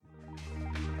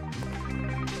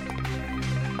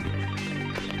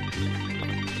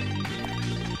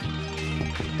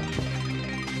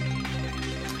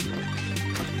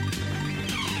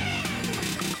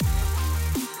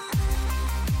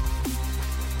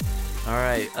All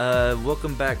right,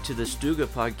 welcome back to the Stuga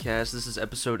podcast. This is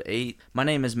episode 8. My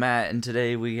name is Matt, and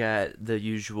today we got the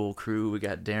usual crew. We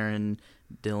got Darren,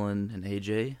 Dylan, and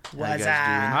AJ. How What's you guys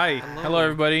up? Hi. Hello,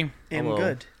 everybody. I'm Hello.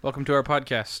 good. Welcome to our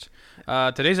podcast.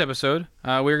 Today's episode,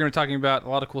 we're going to be talking about a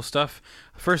lot of cool stuff.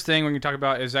 First thing we're going to talk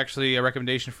about is actually a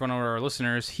recommendation from one of our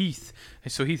listeners, Heath.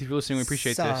 So Heath, if you're listening, we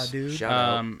appreciate this. Dude. Shout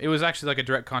out. It was actually like a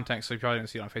direct contact, so you probably didn't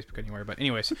see it on Facebook anywhere. But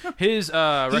anyways, his He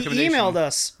recommendation. emailed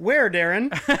us. Where,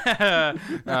 Darren?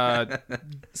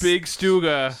 Big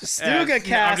Stuga.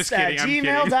 Stugacast at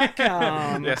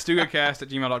gmail.com. Yeah, stugacast at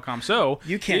gmail.com. So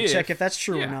You can't check if that's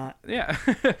true or not. Yeah.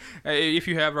 If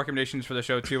you have recommendations for the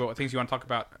show too, about what things you want to talk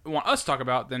about, want us to talk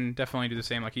about, then definitely do the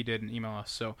same like he did and email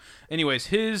us. So, anyways,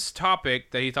 his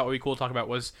topic that he thought would be cool to talk about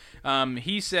was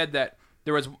he said that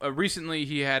there was recently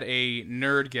he had a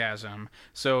nerdgasm.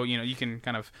 So, you can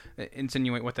kind of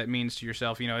insinuate what that means to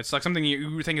yourself. It's like something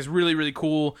you think is really, really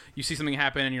cool. You see something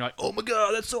happen and you're like, oh my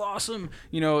God, that's so awesome.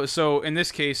 So in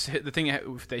this case, the thing that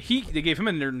they gave him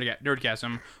a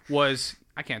nerdgasm was,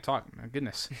 I can't talk. My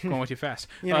goodness, going way too fast.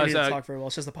 You don't need to talk very well.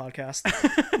 It's just a podcast.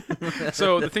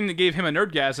 So the thing that gave him a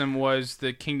nerdgasm was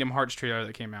the Kingdom Hearts trailer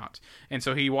that came out. And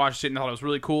so he watched it and thought it was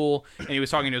really cool. And he was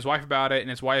talking to his wife about it. And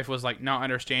his wife was like not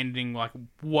understanding like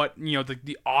what,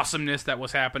 the awesomeness that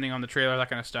was happening on the trailer, that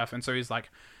kind of stuff. And so he's like,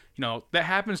 that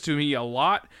happens to me a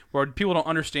lot where people don't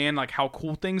understand like how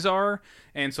cool things are.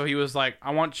 And so he was like,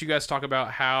 I want you guys to talk about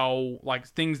how like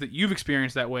things that you've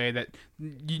experienced that way that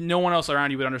no one else around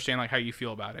you would understand like how you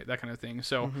feel about it, that kind of thing.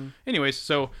 So anyways,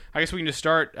 so I guess we can just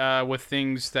start with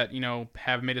things that,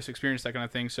 have made us experience that kind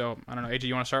of thing. So I don't know, AJ,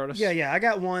 you want to start with us? Yeah. I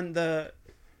got one.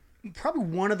 Probably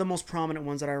one of the most prominent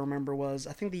ones that I remember was,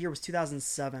 I think the year was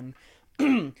 2007.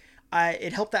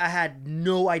 It helped that I had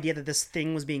no idea that this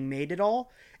thing was being made at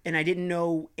all. And I didn't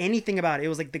know anything about it. It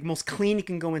was like the most clean you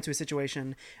can go into a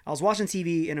situation. I was watching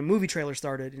TV and a movie trailer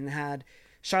started and it had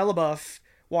Shia LaBeouf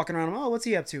walking around. Oh, what's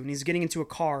he up to? And he's getting into a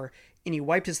car and he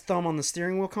wiped his thumb on the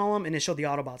steering wheel column and it showed the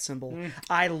Autobot symbol.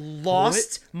 I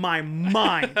lost my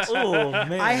mind. Oh,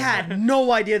 man. I had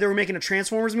no idea they were making a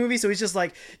Transformers movie. So he's just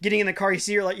like getting in the car. You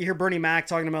hear Bernie Mac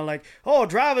talking about like, oh,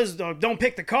 drivers don't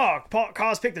pick the car.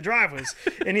 Cars pick the drivers.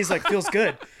 And he's like, feels good.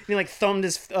 And he like thumbed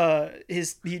he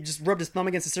just rubbed his thumb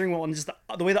against the steering wheel and just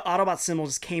the way the Autobot symbol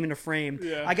just came into frame.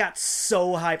 Yeah. I got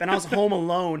so hyped and I was home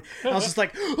alone. I was just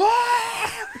like,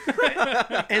 ah!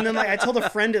 And then like I told a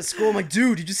friend at school, I'm like,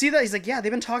 dude, did you see that? He's like, yeah,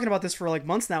 they've been talking about this for like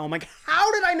months now. I'm like,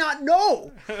 how did I not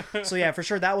know? So yeah, for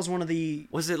sure that was one of the.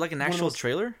 Was it like an actual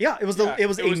trailer? Yeah, it was a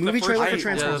movie trailer for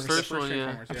Transformers. Yeah, the first one,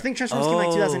 yeah. I think Transformers came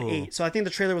like 2008, so I think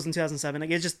the trailer was in 2007. Like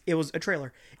it was a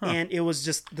trailer, and it was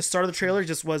just the start of the trailer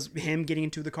just was him getting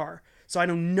into the car. So I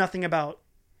know nothing about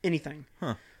anything.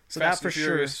 Huh. So Fast that for and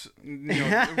Furious,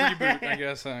 reboot, I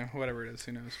guess, whatever it is,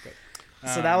 who knows? But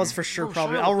so that was for sure.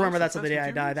 Probably Shia I'll remember LaBeouf's that till the day Fast I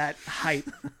and die. That hype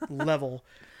level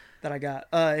that I got.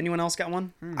 Anyone else got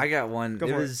one? I got one. Go It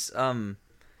for it. was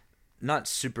not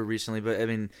super recently, but I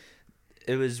mean,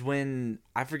 it was when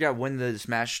I forgot when the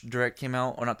Smash Direct came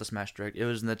out, or not the Smash Direct. It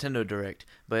was Nintendo Direct,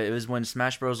 but it was when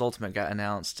Smash Bros. Ultimate got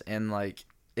announced. And like,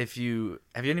 have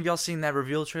any of y'all seen that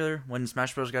reveal trailer when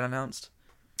Smash Bros. Got announced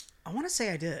I want to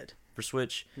say I did. for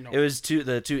Switch? No. It was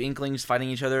the two Inklings fighting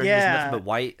each other. Yeah. There's nothing but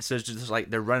white, so it's just like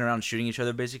they're running around shooting each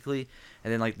other basically.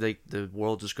 And then like the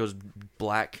world just goes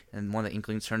black, and one of the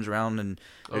Inklings turns around, and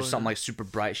there's something like super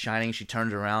bright shining. She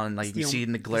turns around, and like you can see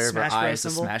in the glare of her Smash Bros. eyes the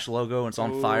symbol? Smash logo, and it's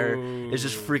on fire. It's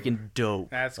just freaking dope.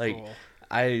 That's like, cool.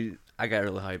 I got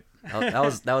really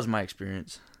hyped. That was my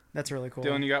experience. That's really cool.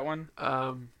 Dylan, you got one?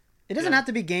 It doesn't have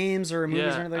to be games or movies or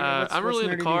Yeah, anything. I'm really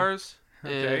into nerdy cars,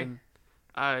 Okay.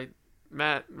 and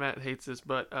Matt hates this,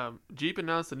 but Jeep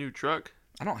announced a new truck.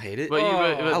 I don't hate it. But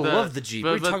I love the Jeep.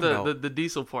 What are you talking about? The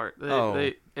diesel part.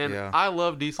 Yeah. I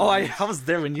love diesel. I was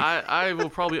there when you. I will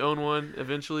probably own one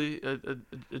eventually,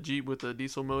 a Jeep with a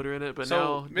diesel motor in it. But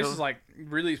So now this is like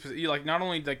really specific. Like not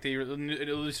only like they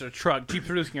released a truck, Jeep's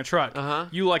releasing a truck.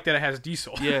 You like that it has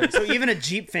diesel. yeah. So even a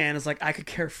Jeep fan is like, I could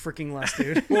care freaking less,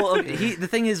 dude. Well, the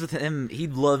thing is with him, he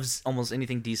loves almost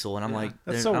anything diesel, and I'm like,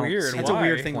 That's so I don't weird. see It's a Why?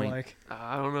 weird thing to Point. like.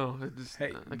 I don't know. Hey,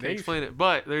 I can't they- explain it,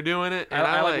 but they're doing it, and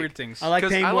I like weird things. I like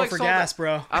 'Cause paying I more like for saw gas,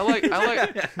 bro.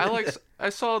 I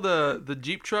saw the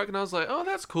Jeep truck, and I was like, oh,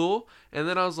 that's cool. And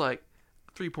then I was like,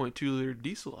 3.2 liter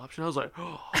diesel option. I was like,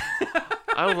 oh.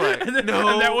 I was like, no.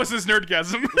 And that was his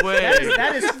nerdgasm. way.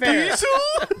 That is fair.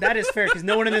 That is fair because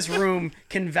no one in this room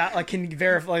can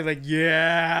verify. Like,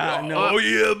 yeah, no. Oh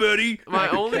yeah, buddy. My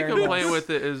only care complaint less. with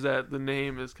it is that the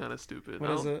name is kind of stupid.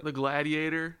 What is it? The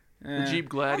Gladiator. The Jeep think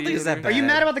Gladiator. it's that Are you bad.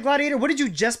 mad about the Gladiator? What did you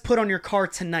just put on your car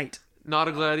tonight? Not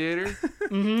a gladiator.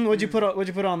 What'd you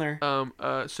put on there?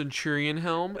 Centurion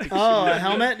helm. Oh, a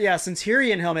helmet? Yeah,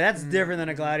 Centurion helmet. That's different than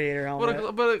a gladiator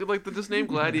helmet. But like the just name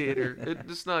gladiator, it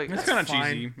just like It's kind of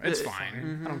fine. cheesy. It's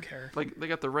fine. I don't care. like they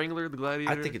got the Wrangler, the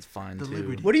gladiator. I think it's fine too.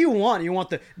 Liberty. What do you want? You want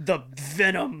the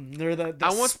venom or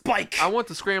the spike? I want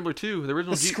the Scrambler too. The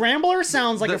original the Jeep. Scrambler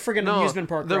sounds like a friggin' amusement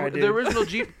park ride, dude. The original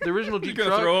Jeep gonna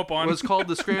truck throw up on. was called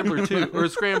the Scrambler 2 or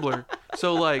Scrambler.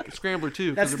 So like Scrambler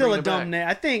 2. That's still a dumb name.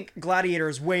 I think Gladiator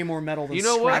is way more metal than You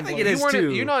know what? Scrambler. I think it is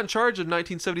too. You're not in charge of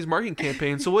 1970s marketing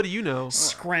campaign, so what do you know?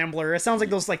 Scrambler. It sounds like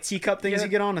those like teacup things you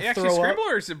get on to Actually, throw up.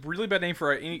 Scrambler is a really bad name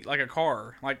for a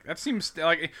car. Like that seems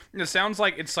like it sounds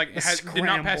like it's like it did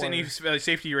not pass any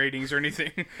safety ratings or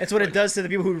anything. It's what it does to the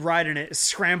people who ride in it. It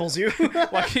scrambles you.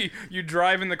 Like you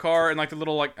drive in the car and like the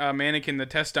little like mannequin, the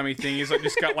test dummy thing, is like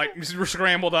just got like just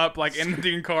scrambled up like in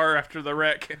the car after the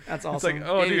wreck. That's It's awesome. like,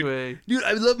 oh, Anyway. dude,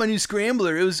 I love my new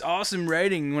Scrambler. It was awesome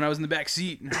riding when I was in the back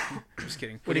seat. Just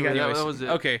kidding. What do you got? Anyway, Anyways, that was it.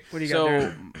 Okay, What do you got so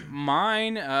there?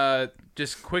 mine,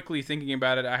 just quickly thinking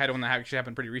about it, I had one that actually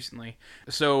happened pretty recently.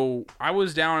 So I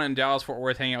was down in Dallas, Fort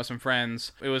Worth, hanging out with some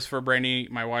friends. It was for Brandy,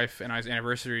 my wife, and I's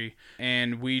anniversary,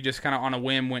 and we just kind of on a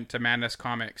whim went to Madness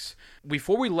Comics.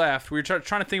 Before we left, we were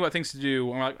trying to think about things to do,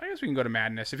 and we're like, I guess we can go to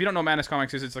Madness. If you don't know what Madness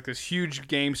Comics is, it's like this huge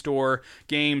game store,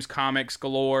 games, comics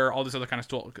galore, all this other kind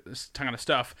of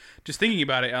stuff. Just thinking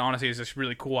about it, honestly, is just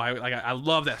really cool. I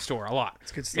love that store a lot.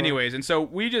 It's a good store. Anyways, and so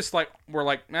we just we're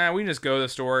like, nah, we can just go to the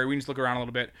store. We can just look around a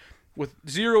little bit with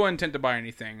zero intent to buy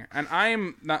anything. And I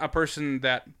am not a person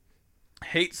that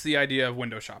hates the idea of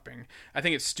window shopping. I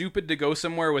think it's stupid to go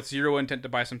somewhere with zero intent to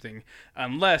buy something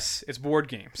unless it's board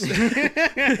games.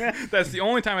 That's the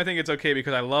only time I think it's okay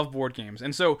because I love board games.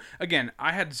 And so again,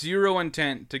 I had zero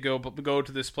intent to go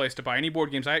to this place to buy any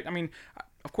board games. I mean,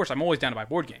 of course, I'm always down to buy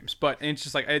board games, but it's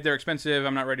just like they're expensive.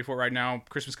 I'm not ready for it right now.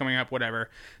 Christmas coming up, whatever.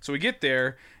 So we get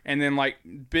there, and then like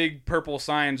big purple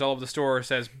signs all over the store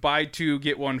says "Buy 2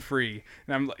 get 1 free,"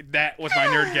 and I'm like, that was my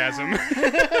nerdgasm.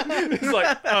 It's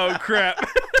like, oh crap.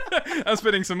 I'm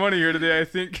spending some money here today, I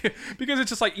think, because it's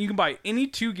just like you can buy any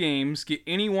 2 games, get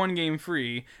any 1 game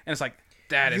free, and it's like.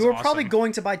 That is You were awesome. probably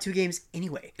going to buy 2 games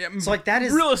anyway. Yeah, so like that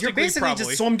is realistically, you're basically probably.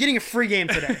 just so I'm getting a free game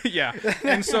today. Yeah.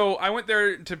 And so I went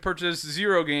there to purchase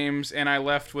 0 games, and I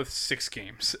left with 6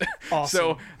 games. Awesome.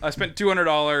 So I spent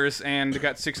 $200 and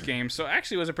got 6 games. So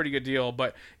actually, it was a pretty good deal.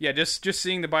 But yeah, just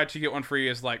seeing the buy 2 get 1 free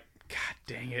is like, God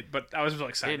dang it! But I was really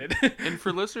excited. And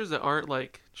for listeners that aren't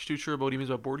like too sure about what he means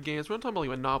about board games, we're not talking about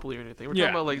like Monopoly or anything. We're Yeah.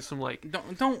 talking about like some like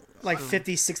don't Like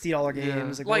 $50-$60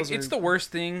 games. Yeah. like those it's are- the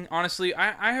worst thing, honestly.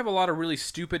 I have a lot of really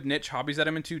stupid niche hobbies that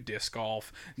I'm into: disc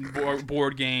golf,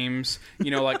 board games,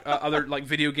 like other like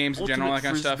video games in general, that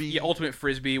kind of stuff. Frisbee. Yeah, ultimate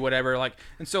frisbee, whatever. Like,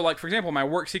 and so like for example, my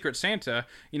work Secret Santa,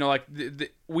 like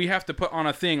we have to put on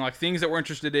a thing like things that we're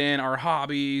interested in, our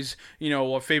hobbies,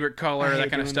 a favorite color, I hate that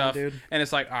kind of doing stuff. that, dude. And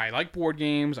it's like I like board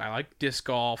games, I like disc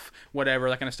golf, whatever,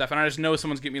 that kind of stuff. And I just know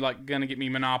someone's gonna get me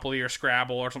Monopoly or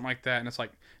Scrabble or something like that. And it's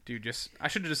like, dude, I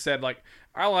should have just said like,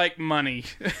 I like money.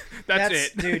 That's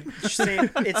it, dude.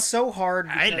 It's so hard.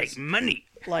 Because, money.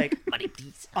 like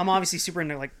I'm obviously super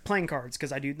into like playing cards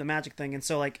because I do the Magic thing, and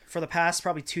so like for the past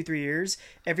probably 2-3 years,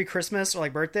 every Christmas or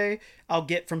like birthday, I'll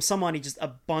get from somebody just a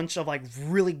bunch of like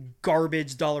really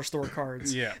garbage dollar store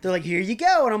cards. Yeah. They're like, here you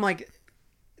go, and I'm like,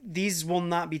 these will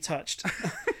not be touched.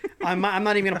 I'm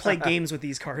not even gonna play games with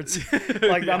these cards.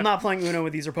 Like I'm not playing Uno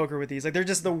with these or poker with these. Like they're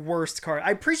just the worst card.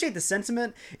 I appreciate the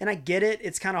sentiment and I get it.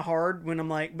 It's kind of hard when I'm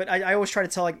like, but I always try to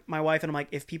tell like my wife and I'm like,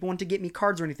 if people want to get me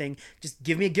cards or anything, just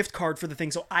give me a gift card for the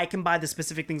thing so I can buy the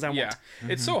specific things I want. Yeah,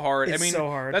 it's so hard. It's I mean, so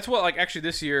hard. That's what, like, actually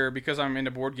this year, because I'm into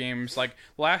board games, like,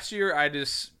 last year I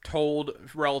just told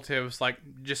relatives, like,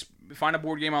 just find a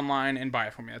board game online and buy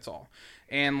it for me, that's all.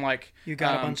 And, like... You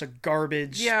got a bunch of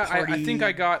garbage. Yeah, party... I think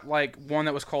I got, like, one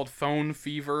that was called Phone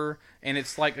Fever, and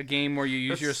it's, like, a game where you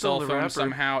use That's your still cell in the phone wrapper.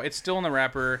 somehow. It's still in the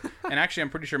wrapper, and actually I'm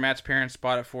pretty sure Matt's parents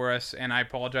bought it for us, and I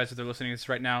apologize if they're listening to this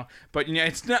right now. But,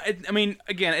 it's not... I mean,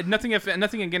 again, nothing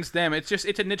against them. It's just,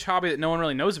 it's a niche hobby that no one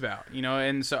really knows about,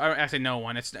 and so... I say no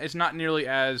one. It's not nearly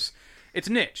as... It's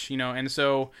niche, and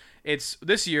so... It's...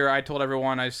 This year, I told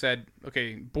everyone, I said,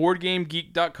 okay,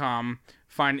 BoardGameGeek.com...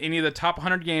 Find any of the top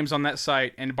 100 games on that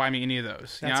site and buy me any of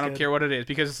those. I don't good. care what it is,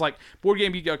 because it's like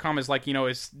BoardGameGeek.com is like,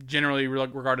 it's generally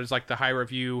regarded as like the high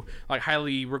review, like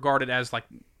highly regarded as like,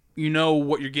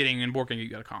 what you're getting in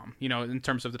BoardGameGeek.com, in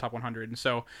terms of the top 100. And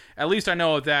so at least I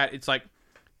know that it's like,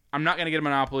 I'm not going to get a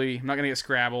Monopoly, I'm not going to get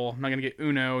Scrabble, I'm not going to get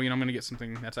Uno, I'm going to get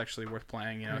something that's actually worth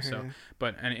playing, so,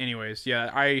 but anyways, yeah,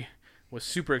 was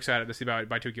super excited to see buy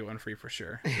 2 get 1 free for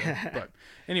sure. So, but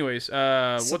anyways,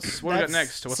 what do we got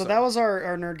next? That was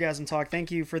our Nerdgasm talk.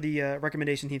 Thank you for the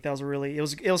recommendation, Heath. That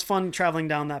was it was fun traveling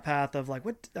down that path of like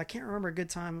what I can't remember a good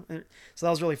time. So that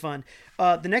was really fun.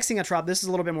 The next thing I dropped, this is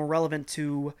a little bit more relevant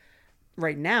to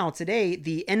right now today.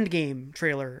 The Endgame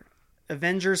trailer,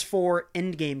 Avengers 4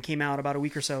 Endgame came out about a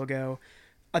week or so ago.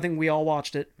 I think we all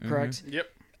watched it, correct?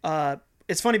 Yep.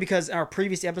 It's funny because in our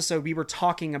previous episode we were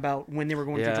talking about when they were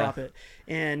going to drop it,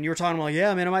 and you were talking about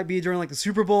it might be during like the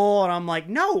Super Bowl, and I'm like,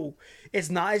 no, it's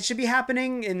not. It should be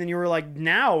happening, and then you were like,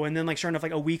 now, and then like sure enough,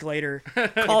 like a week later,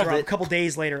 a couple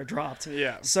days later, it dropped.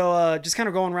 Yeah. So just kind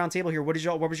of going round table here. What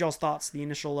was y'all's thoughts? The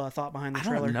initial thought behind the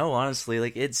trailer? I don't know, honestly.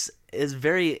 Like it's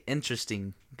very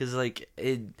interesting because like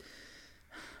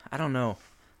I don't know.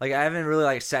 Like I haven't really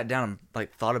like sat down and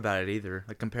like thought about it either.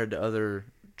 Like compared to other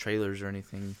trailers or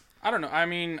anything. I don't know. I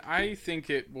mean, I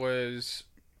think it was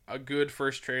a good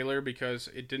first trailer because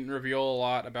it didn't reveal a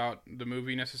lot about the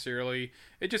movie necessarily.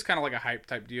 It just kind of like a hype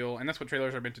type deal, and that's what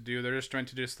trailers are meant to do. They're just meant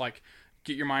to just like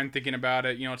get your mind thinking about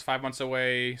it. You know, it's 5 months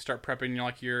away. Start prepping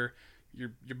your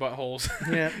buttholes.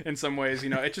 Yeah. In some ways, you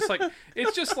know, it's just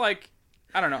like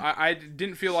I don't know. I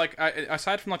didn't feel like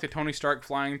aside from like the Tony Stark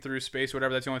flying through space, or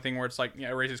whatever. That's the only thing where it's like it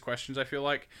raises questions. I feel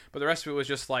like, but the rest of it was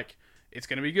just like it's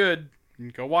gonna be good.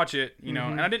 Go watch it, you know.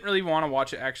 And I didn't really want to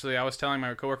watch it, actually. I was telling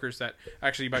my coworkers that,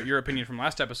 actually, about your opinion from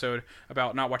last episode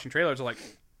about not watching trailers. I'm like,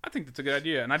 I think that's a good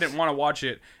idea. And I didn't want to watch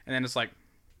it. And then it's like,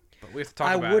 but we have to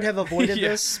talk about it. I would have avoided Yeah.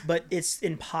 this, but it's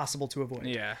impossible to avoid.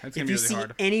 Yeah, it's If going to you be really see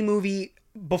hard. any movie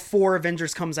before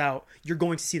Avengers comes out, you're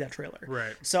going to see that trailer.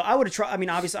 Right. So I would have tried. I mean,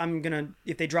 obviously,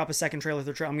 if they drop a second trailer,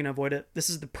 I'm going to avoid it. This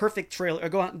is the perfect trailer.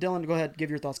 Go on, Dylan, go ahead,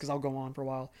 give your thoughts, because I'll go on for a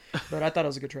while. But I thought it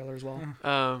was a good trailer as well.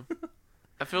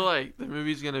 I feel like the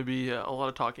movie's gonna be a lot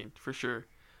of talking for sure,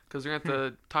 because they're gonna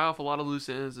have to tie off a lot of loose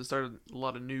ends and start a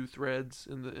lot of new threads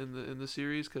in the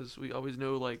series. Because we always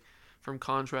know, like, from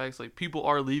contracts, like, people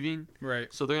are leaving,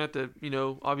 Right. so they're gonna have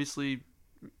to, obviously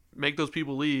make those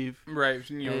people leave. Right.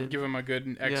 You know, And- give them a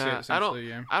good exit. Yeah,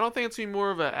 Essentially. I don't think it's gonna be more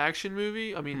of an action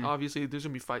movie. I mean, obviously there's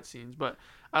gonna be fight scenes, but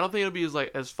I don't think it'll be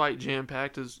as fight jam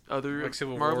packed as other Like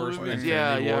Civil Marvel War or movies. something. Yeah,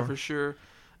 Infinity yeah, War. for sure.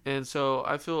 And so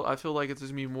I feel like it's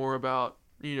gonna be more about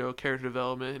character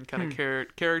development and kind of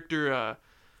character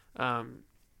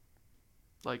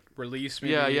like Release.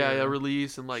 Maybe, yeah or-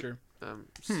 release and like Sure.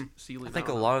 sealing. I think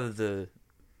a lot of the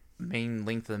main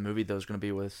length of the movie though is going to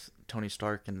be with Tony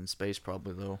Stark and in space,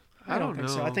 probably though. I don't think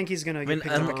so. I think he's going to I get mean,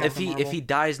 picked up by if Captain he Marvel.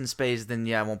 dies in space, then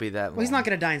yeah, it won't be that. Well, he's not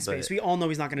going to die in space. but- We all know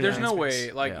he's not going to die There's in no space.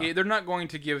 way. Like Yeah. they're not going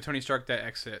to give Tony Stark that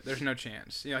exit. There's no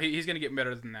chance. You know, he's going to get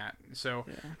better than that. So,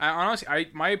 I honestly,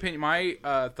 my opinion, my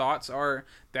thoughts are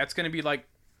that's going to be like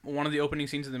one of the opening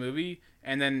scenes of the movie,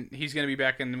 and then he's going to be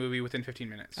back in the movie within 15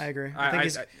 minutes. I agree. I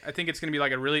think it's going to be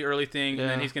like a really early thing, and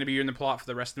then Yeah. he's going to be in the plot for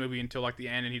the rest of the movie until like the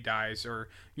end, and he dies, or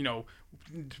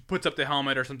puts up the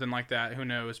helmet or something like that. Who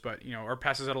knows? But or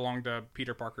passes it along to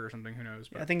Peter Parker or something. Who knows?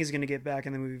 But I think he's going to get back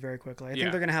in the movie very quickly. I Yeah.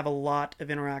 think they're going to have a lot of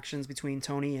interactions between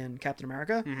Tony and Captain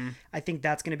America. I think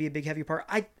that's going to be a big, heavy part.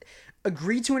 I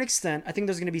agree to an extent. I think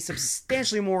there's going to be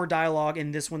substantially more dialogue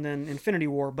in this one than Infinity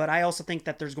War, but I also think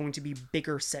that there's going to be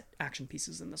bigger set action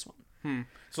pieces in this one.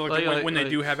 so Like- when they like-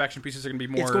 do have action pieces, they're going to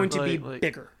be more. It's going to be like-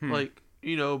 bigger. like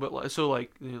but like so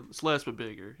like it's less but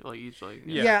bigger. Like each like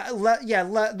Yeah.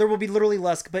 There will be literally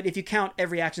less, but if you count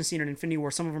every action scene in Infinity War,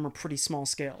 some of them are pretty small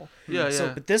scale. Yeah, So,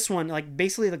 yeah. but this one, like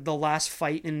basically like the last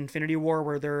fight in Infinity War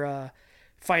where they're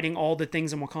fighting all the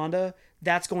things in Wakanda,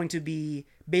 that's going to be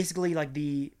basically like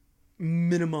the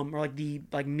minimum or like the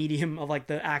medium of like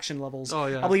the action levels. Oh,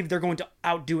 yeah. I believe they're going to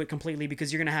outdo it completely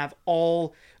because you're going to have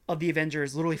all of the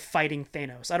Avengers literally fighting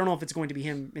Thanos. I don't know if it's going to be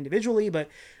him individually, but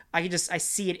I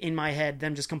see it in my head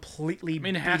them just completely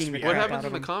it has beating to the be. What crap happens out in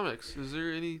of the him. comics? Is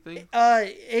there anything?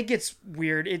 It gets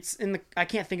weird. It's I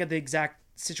can't think of the exact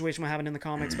situation what happened in the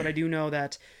comics, but I do know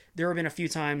that there have been a few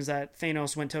times that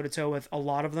Thanos went toe to toe with a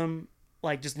lot of them,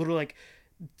 like just literally like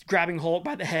grabbing Hulk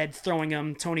by the head, throwing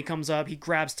him. Tony comes up, he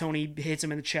grabs Tony, hits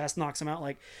him in the chest, knocks him out.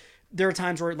 Like there are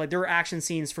times where like there are action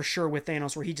scenes for sure with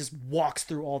Thanos where he just walks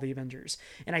through all the Avengers,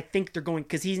 and I think they're going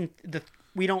because he's in the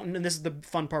we don't. And this is the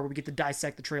fun part where we get to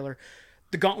dissect the trailer.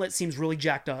 The Gauntlet seems really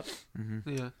jacked up.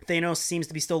 Yeah. Thanos seems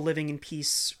to be still living in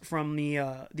peace from the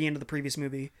end of the previous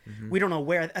movie. We don't know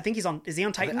where. I think he's on. Is he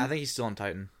on Titan? I think he's still on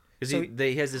Titan because So-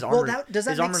 he has his Well, armor. does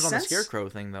that his make armor's on the sense? Scarecrow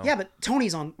thing though. Yeah, but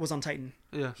Tony's was on Titan.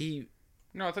 Yeah. he.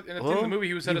 No, I thought at the Well, end of the movie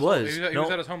he was at he his was. he was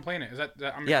No. at his home planet. Is that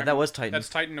That was Titan. That's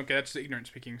Titan. Okay, that's ignorant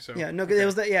speaking. So Yeah, no, okay. it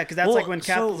was that. Yeah, because that's Well, like when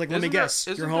Cap so was like, "Let me guess,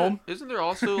 you're isn't home." Isn't there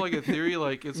also like a theory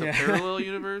like it's Yeah. a parallel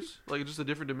universe, like just a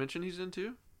different dimension he's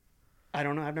into? I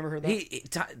don't know. I've never heard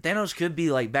that. Thanos could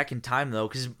be like back in time though,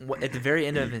 because at the very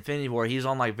end of Infinity War, he's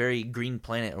on like very green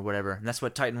planet or whatever, and that's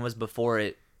what Titan was before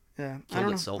it Yeah, I killed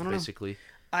don't itself. know. I don't know. Basically,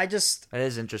 That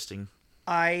is interesting.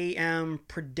 I am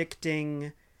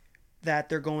predicting that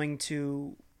they're going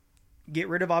to get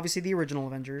rid of obviously the original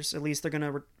Avengers. At least they're going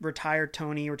to retire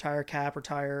Tony, retire Cap,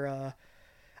 retire.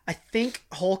 I think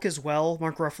Hulk as well.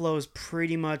 Mark Ruffalo is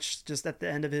pretty much just at the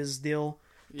end of his deal.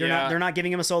 They're not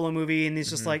giving him a solo movie, and he's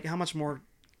just like, how much more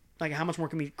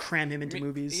can we cram him into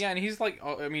movies? Yeah, and he's like,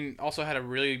 I mean, also had a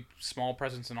really small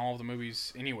presence in all of the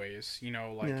movies, anyways. You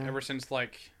know, like ever since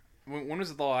like. When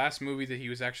was the last movie that he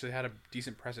was actually had a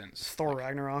decent presence? Thor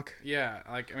Ragnarok. Yeah,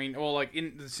 like I mean, well, like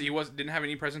he didn't have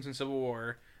any presence in Civil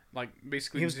War. Like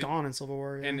basically, he was gone in Civil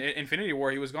War. Yeah. And Infinity War,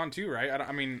 he was gone too, right?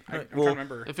 I'm trying to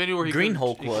remember. Infinity War, Green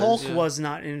Hulk was. Hulk was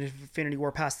not in Infinity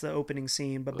War past the opening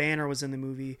scene, but Banner was in the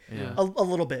movie a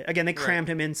little bit. Again, they crammed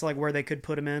him into like where they could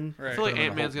put him in. Right. I feel like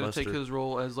Ant-Man's gonna take his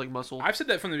role as like Muscle. I've said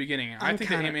that from the beginning. I think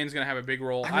that Ant-Man's gonna have a big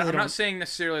role. I'm not saying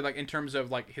necessarily like in terms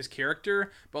of like his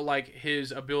character, but like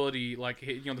his ability, like the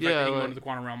fact that he can go into the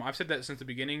quantum realm. I've said that since the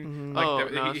beginning.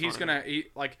 Like he's gonna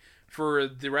like. For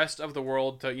the rest of the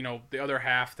world, to the other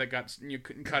half that got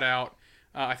cut out,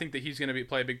 I think that he's going to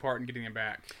play a big part in getting him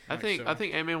back. I think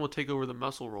Ant-Man will take over the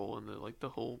muscle role in the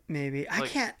whole. Maybe I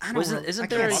can't. I don't. Isn't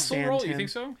there a muscle role? You think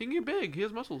so? He can get big. He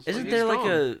has muscles. Isn't there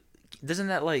like doesn't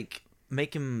that like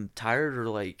make him tired or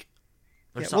like?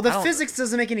 Yeah, well, the physics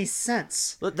doesn't make any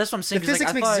sense. That's what I'm saying. The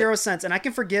physics makes zero sense, and I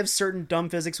can forgive certain dumb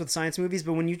physics with science movies,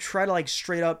 but when you try to like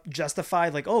straight up justify,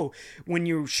 like, oh, when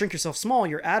you shrink yourself small,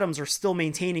 your atoms are still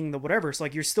maintaining the whatever, so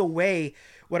like you're still weigh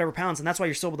whatever pounds, and that's why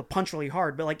you're still able to punch really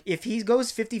hard. But like if he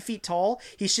goes 50 feet tall,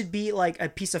 he should be like a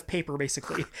piece of paper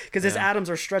basically, because his atoms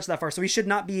are stretched that far. So he should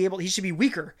not be able. He should be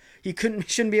weaker.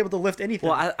 Shouldn't be able to lift anything.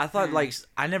 Well, I thought like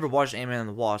I never watched Ant-Man and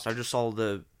the Wasp. I just saw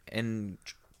the end.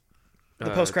 The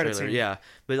post-credit scene. Yeah.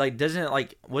 But,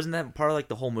 like, wasn't that part of, like,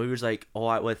 the whole movie? Was like,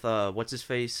 with, what's his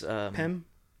face? Pym?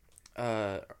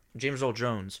 James Earl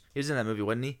Jones. He was in that movie,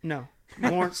 wasn't he? No.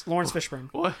 Lawrence Fishburne.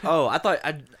 What? Oh,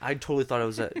 I totally thought it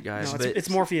was that guy. No, but it's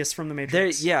Morpheus from The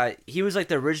Matrix. He was, like,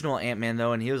 the original Ant-Man,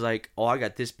 though, and he was like, I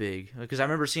got this big. Because I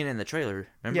remember seeing it in the trailer.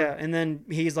 Remember? Yeah, and then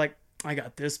he's like, I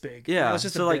got this big. Yeah,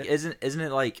 just so, like, isn't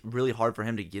it, like, really hard for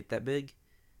him to get that big?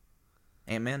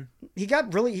 Ant-Man? He got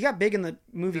big in the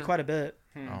movie quite a bit.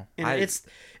 Oh, and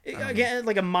again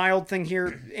like a mild thing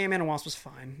here. Ant-Man and Wasp was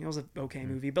fine. It was an okay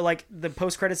movie, but like the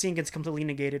post-credit scene gets completely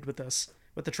negated with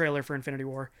the trailer for Infinity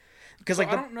War. Because like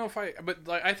I don't know if but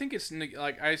like I think it's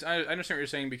like I understand what you're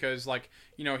saying, because like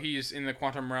he's in the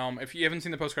quantum realm. If you haven't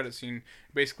seen the post-credit scene,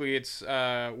 basically it's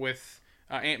with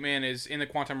Ant-Man is in the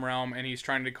quantum realm and he's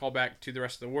trying to call back to the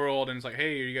rest of the world, and it's like,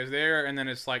 hey, are you guys there? And then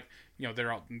it's like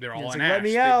they're all in like, ash. Let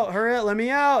me out, hurry up, let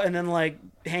me out. And then like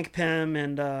Hank Pym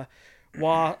and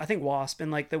Wasp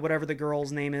and like whatever the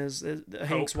girl's name is,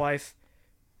 Hank's wife.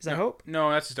 Is that Hope?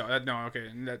 No, that's no. Okay,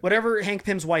 whatever Hank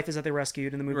Pym's wife is that they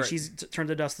rescued in the movie, right. She's turned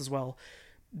to dust as well.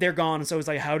 They're gone, and so it's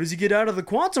like, how does he get out of the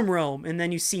quantum realm? And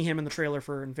then you see him in the trailer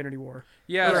for Infinity War.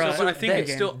 Yeah, but I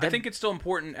think it's still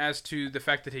important as to the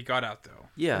fact that he got out, though.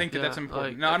 Yeah, I think that's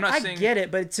important. Like, no, I'm not saying. I get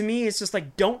it, but to me, it's just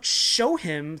like, don't show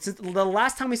him. The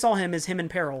last time we saw him is him in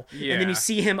peril, and then you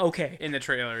see him okay in the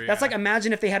trailer. Yeah. That's like,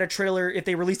 imagine if they had a trailer, if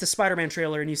they released a Spider-Man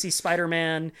trailer, and you see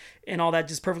Spider-Man and all that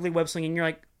just perfectly web slinging, and you're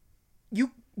like,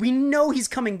 we know he's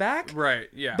coming back, right?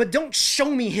 Yeah, but don't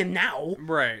show me him now,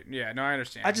 right? Yeah, no, I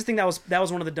understand. I just think that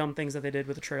was one of the dumb things that they did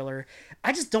with the trailer.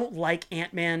 I just don't like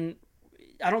Ant-Man.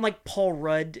 I don't like Paul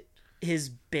Rudd, his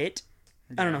bit.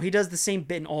 I don't know. He does the same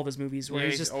bit in all of his movies where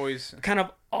he's just always kind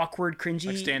of awkward, cringy,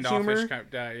 like standoffish humor.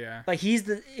 Kind of, yeah. Like he's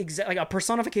the exact like a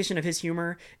personification of his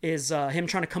humor is him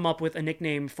trying to come up with a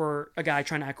nickname for a guy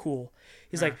trying to act cool.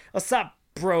 He's like, "What's up,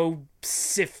 bro,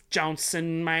 Sif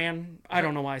Johnson, man?" I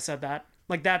don't know why I said that.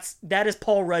 Like that is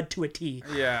Paul Rudd to a T.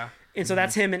 Yeah. And so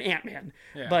that's him and Ant-Man.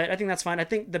 Yeah. But I think that's fine. I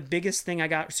think the biggest thing I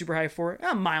got super high for,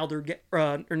 milder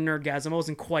nerdgasm, I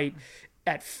wasn't quite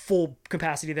at full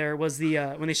capacity there, was the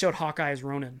when they showed Hawkeye as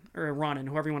Ronan,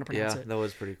 however you want to pronounce it. Yeah, that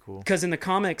was pretty cool. Because in the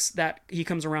comics, that he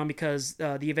comes around because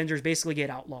the Avengers basically get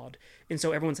outlawed. And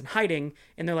so everyone's in hiding,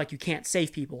 and they're like, you can't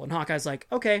save people. And Hawkeye's like,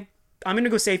 okay, I'm going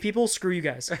to go save people. Screw you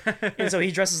guys. And so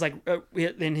he dresses like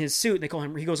in his suit. He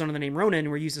goes under the name Ronan,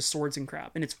 where he uses swords and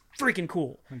crap. And it's freaking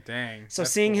cool. Dang. So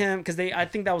seeing him, because I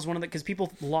think that was one of the, because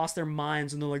people lost their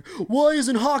minds and they're like, why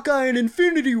isn't Hawkeye in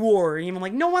Infinity War? And even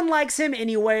like, no one likes him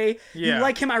anyway. Yeah. You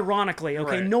like him ironically,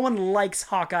 okay? Right. No one likes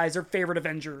Hawkeye as their favorite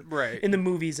Avenger. Right. In the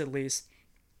movies, at least.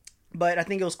 But I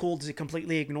think it was cool to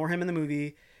completely ignore him in the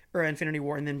movie, or Infinity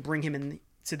War, and then bring him in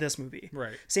to this movie.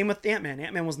 Right. Same with Ant-Man.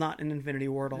 Ant-Man was not in Infinity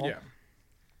War at all. Yeah.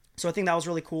 So I think that was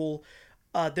really cool.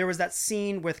 There was that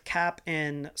scene with Cap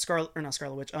and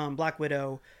Black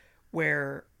Widow,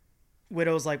 where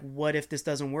Widow's like, "What if this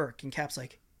doesn't work?" And Cap's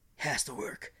like, "Has to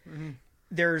work." Mm-hmm.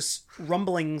 There's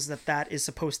rumblings that is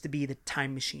supposed to be the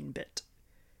time machine bit,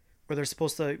 where they're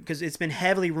supposed to, because it's been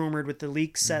heavily rumored with the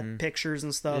leak set pictures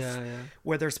and stuff,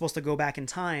 where they're supposed to go back in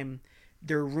time.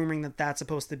 They're rumoring that that's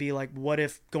supposed to be like, what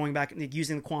if going back, like,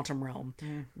 using the quantum realm,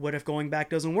 what if going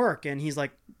back doesn't work? And he's like,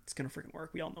 it's gonna freaking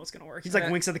work. We all know it's gonna work. He's like,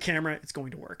 winks at the camera, it's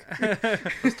going to work.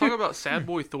 Let's talk about sad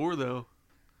boy Thor though.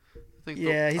 I think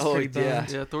Yeah, he's pretty bummed.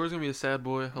 yeah, Thor's gonna be a sad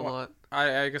boy a lot.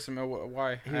 I guess I'm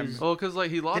why. Oh, because like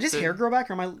he lost. Did his hair grow back,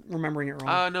 or am I remembering it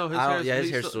wrong? No, his I hair. don't- yeah,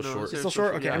 his hair's still short. It's still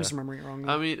short. Okay, yeah. I'm just remembering it wrong.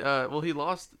 I mean, well, he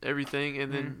lost everything,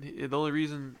 and then the only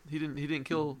reason he didn't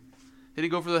kill, he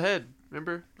didn't go for the head.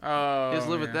 Remember? Oh, He just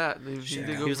lived with yeah. that. He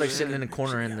didn't go He was for like the sitting head. in a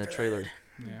corner in the trailer.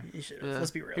 Yeah. You should, Yeah.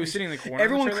 let's be real. He was sitting in the corner.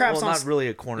 Everyone of the trailer? craps Well, on. not really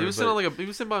a corner. He was but sitting on like he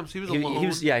was sitting by himself. He was alone. he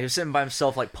was sitting by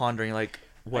himself, like pondering, like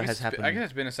what I has guess happened. I guess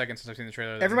it's been a second since I've seen the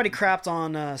trailer. Everybody crapped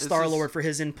on Star Lord for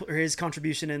his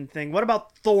contribution and thing. What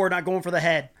about Thor not going for the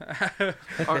head? Are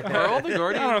all the I Guardians?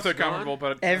 don't know if they're gone? comparable,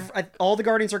 but All the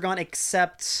Guardians are gone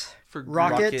except For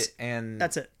Rocket. and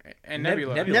That's it. and Neb-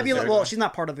 Nebula. Nebula- Nebula. there. Well, she's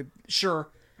not part of the. Sure,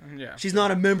 Yeah. she's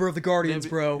not a member of the Guardians,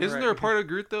 bro. Isn't there a part of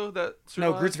Groot though that No,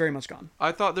 survived? Groot's very much gone.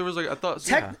 I thought there was like I thought.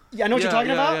 Yeah, I know what you're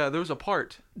talking about. Yeah, there was a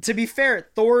part. To be fair,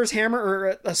 Thor's hammer or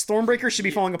a Stormbreaker should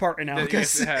be falling apart right now Yes,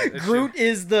 because it Groot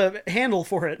is the handle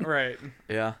for it. Right.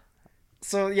 yeah.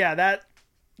 So yeah, that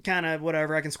kind of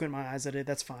whatever. I can squint my eyes at it.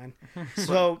 That's fine.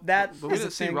 So that But we is the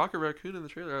didn't see thing. Rocket Raccoon in the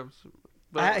trailer.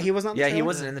 He was not. In the Yeah, he trailer?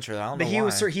 wasn't in the trailer. I don't But know he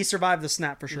why. he survived the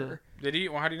snap for sure Did he?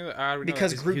 Well, how do you know that? How do we know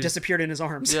because that? Groot he was- disappeared in his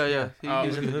arms. Yeah. Oh, He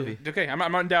was in the movie. Okay, I'm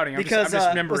not doubting. I'm Because just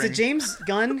remembering. was it James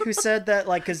Gunn who said that,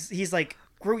 like, because he's like,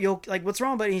 Groot, you'll like, what's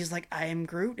wrong? But he's like, I am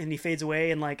Groot, and he fades away,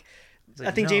 and like, like,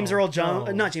 I think no, James Earl Jones,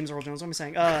 no. not James Earl Jones. What am I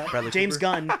saying? Bradley James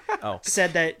Cooper? Gunn Oh.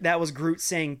 said that was Groot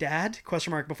saying "Dad?"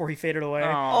 before he faded away.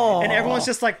 Oh. And everyone's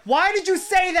just like, why did you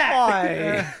say that?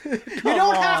 Why? You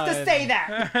don't have to say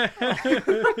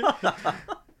that.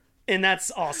 And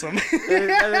that's awesome.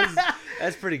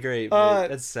 That's pretty great. But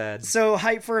that's sad. So,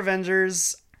 hype for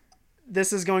Avengers.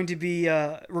 This is going to be,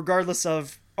 regardless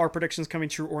of our predictions coming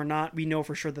true or not, we know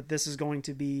for sure that this is going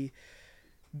to be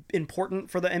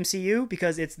important for the MCU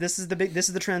because this is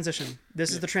the transition.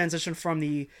 This is the transition from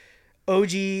the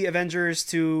OG Avengers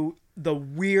to the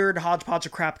weird hodgepodge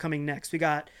of crap coming next. We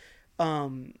got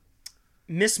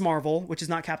Miss Marvel, which is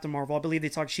not Captain Marvel. I believe they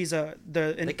talked. She's They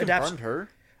adaptation. confirmed her.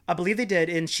 I believe they did,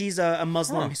 and she's a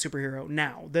Muslim superhero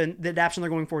now. The adaptation they're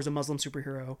going for is a Muslim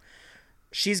superhero.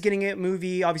 She's getting a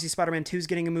movie. Obviously, Spider-Man 2 is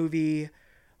getting a movie.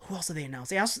 Who else did they announce?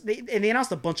 They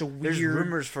announced a bunch of weird. There's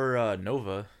rumors for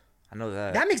Nova. I know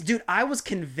that. That makes, dude. I was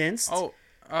convinced. Oh,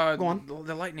 Go on.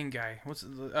 The lightning guy. What's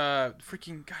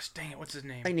freaking? Gosh dang it! What's his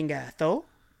name? Lightning guy, Thor.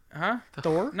 Huh?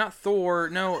 Thor. Not Thor.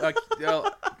 No.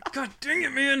 God dang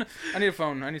it, man! I need a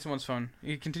phone. I need someone's phone.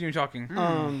 You continue talking.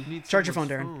 Need Charge your phone,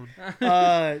 someone's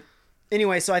Darren.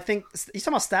 Anyway, so I think you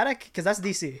talking about Static because that's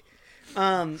DC.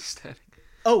 Static.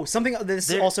 Oh, something this is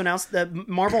There- also announced that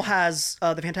Marvel has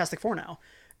the Fantastic Four now,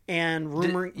 and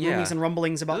rumors and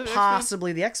rumblings about Do they have X-Men?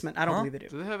 possibly the X-Men. I don't believe they do.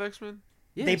 Do they have X-Men?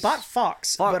 They Yes. bought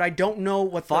Fox, but I don't know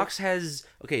what Fox has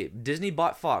Disney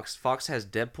bought Fox. Fox has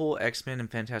Deadpool, X-Men,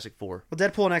 and Fantastic Four. Well,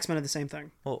 Deadpool and X-Men are the same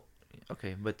thing. Well,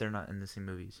 okay, but they're not in the same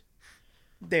movies.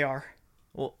 They are.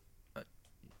 Well,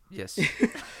 yes.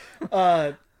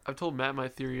 I've told Matt my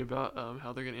theory about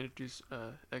how they're going to introduce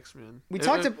X-Men. We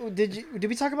talked. Did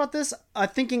we talk about this? I'm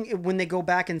thinking when they go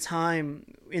back in time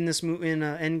in this in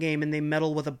Endgame and they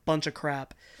meddle with a bunch of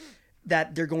crap,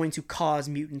 that they're going to cause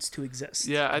mutants to exist.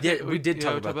 Yeah, I think we did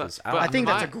talk about this. but I think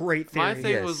that's my- a great theory. My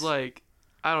thing Yes. was like,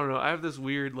 I don't know. I have this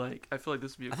weird like. I feel like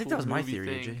this would be a I think cool that was my movie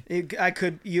theory, thing.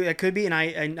 AJ. It could be, and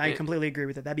I completely agree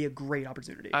with it. That'd be a great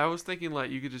opportunity. I was thinking like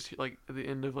you could just like at the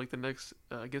end of like the next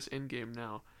I guess Endgame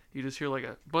now you just hear like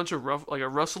a bunch of a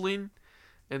rustling,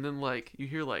 and then like you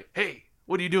hear like hey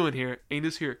what are you doing here and you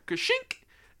just hear kashink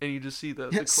and you just see the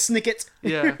Snicket.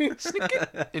 yeah snick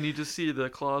it, and you just see the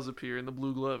claws appear in the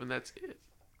blue glove and that's it.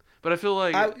 But I feel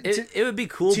like It would be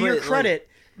cool. To but, your like, credit,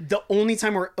 the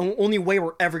only way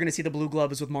we're ever going to see the blue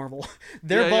glove is with Marvel.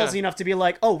 They're Yeah, ballsy yeah. enough to be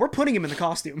like, oh, we're putting him in the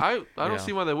costume. I don't Yeah.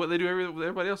 see why what they do with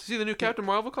everybody else. You see the new Captain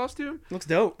Marvel costume? Looks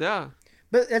dope. Yeah.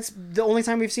 But that's the only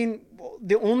time we've seen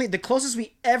the closest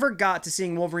we ever got to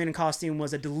seeing Wolverine in costume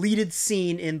was a deleted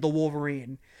scene in The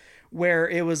Wolverine, where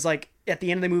it was like at the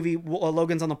end of the movie,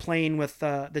 Logan's on the plane with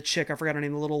the chick. I forgot her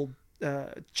name. The little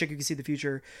chick who can see the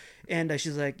future, and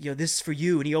she's like, "Yo, this is for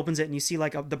you." And he opens it, and you see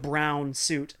like the brown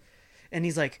suit, and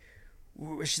he's like,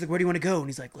 she's like, where do you want to go? And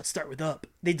he's like, let's start with up.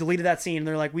 They deleted that scene. And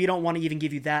they're like, we don't want to even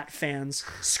give you that, fans.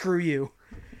 Screw you.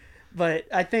 But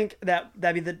I think that'd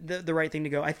be the right thing to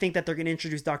go. I think that they're going to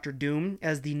introduce Doctor Doom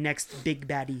as the next big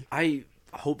baddie. I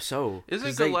hope so. Isn't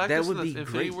 'cause Galactus that would in be the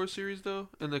Infinity great. War series though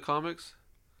in the comics?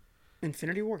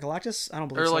 Infinity War? Galactus? I don't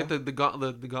believe Or so. like the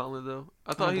gauntlet though.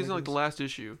 I thought don't he's in believe like the this. last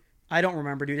issue. I don't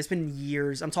remember, dude. It's been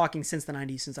years. I'm talking since the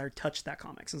 90s, since I touched that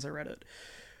comic, since I read it.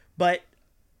 But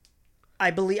I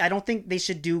don't think they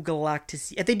should do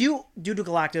Galactus. If they do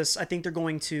Galactus, I think they're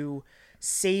going to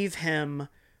save him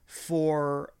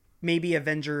for maybe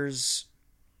Avengers.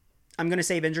 I'm going to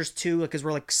say Avengers 2 because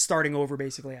we're like starting over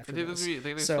basically after I think this. they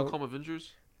still So call him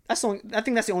Avengers. I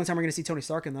think that's the only time we're going to see Tony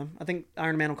Stark in them. I think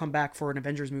Iron Man will come back for an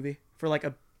Avengers movie for like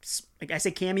I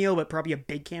say cameo, but probably a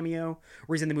big cameo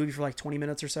where he's in the movie for like 20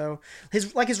 minutes or so.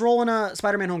 His role in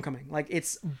Spider-Man: Homecoming, like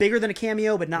it's bigger than a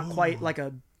cameo, but not quite like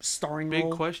a starring Big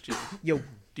role. question. Yo,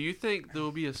 Do you think there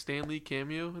will be a Stan Lee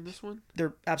cameo in this one?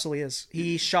 there absolutely is.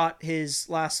 He shot his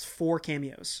last 4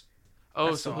 cameos.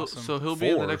 Oh, That's so awesome. he'll be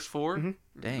in the 4? next 4? Mm-hmm.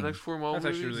 Dang. The next 4 Marvel That's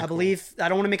actually movies? really I believe I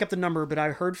don't want to make up the number, but I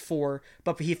heard 4.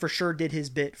 But he for sure did his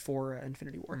bit for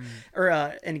Infinity War or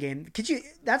Endgame.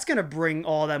 That's gonna bring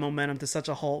all that momentum to such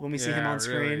a halt when we see him Yeah, on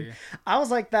screen. really. I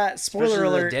was like that. Spoiler Especially the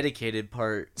alert. dedicated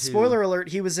part. too. Spoiler alert,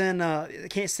 he was in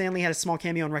Stanley had a small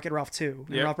cameo in Wreck-It Ralph 2.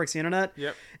 Yep. Ralph Breaks the Internet.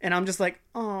 Yep. And I'm just like,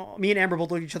 oh, me and Amber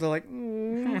both look at each other like,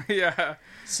 Yeah.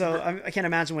 so I can't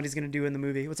imagine what he's going to do in the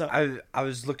movie. What's up? I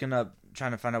was looking up,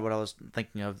 trying to find out what I was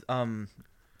thinking of.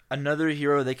 Another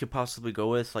hero they could possibly go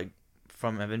with, like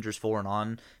from Avengers 4 and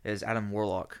on, is Adam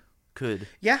Warlock.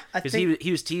 Yeah, I Because think he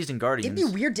was teased in Guardians.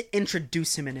 it'd be weird to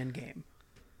introduce him in Endgame.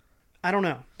 I don't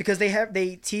know. Because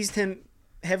they teased him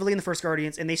heavily in the first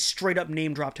Guardians, and they straight up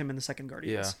name dropped him in the second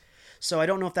Guardians. Yeah. So I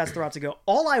don't know if that's the route to go.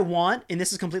 All I want, and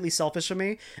this is completely selfish of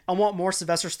me, I want more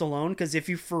Sylvester Stallone, because if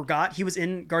you forgot, he was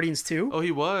in Guardians 2. Oh, he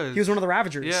was. He was one of the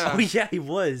Ravagers. Yeah. Oh yeah, he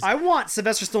was. I want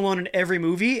Sylvester Stallone in every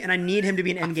movie, and I need him to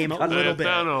be in Endgame a little bit.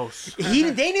 Thanos.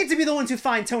 They need to be the ones who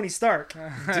find Tony Stark.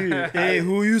 Dude, hey,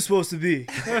 who are you supposed to be?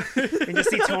 And just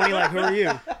see Tony like, who are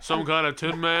you? Some kind of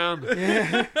Tin Man.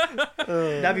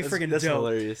 That'd be freaking that's dope.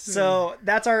 hilarious. So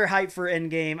that's our hype for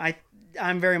Endgame.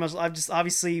 I'm very much. I'm just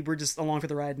obviously we're just along for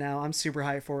the ride now. I'm super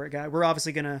hyped for it, guy. We're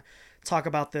obviously gonna talk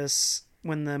about this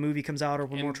when the movie comes out or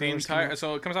when more And the trailers come entire out.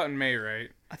 so it comes out in May, right?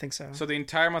 I think so. So the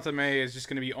entire month of May is just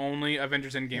going to be only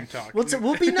Avengers Endgame talk.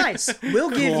 We'll be nice. We'll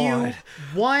give you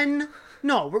one.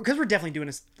 No, because we're definitely doing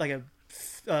a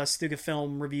Stuga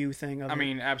film review thing. Of I it.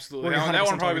 mean, absolutely. We're That 100%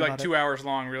 one probably be talking like about 2 hours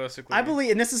long, realistically. I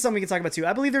believe, and this is something we can talk about too.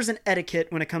 I believe there's an etiquette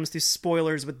when it comes to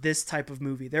spoilers with this type of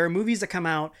movie. There are movies that come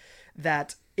out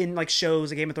that in like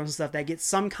shows, like Game of Thrones and stuff, that get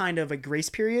some kind of a grace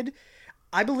period.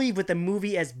 I believe with a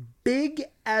movie as big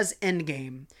as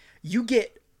Endgame, you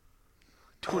get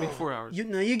 24 hours.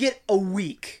 you get a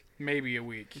week. maybe a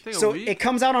week. You think So a week? it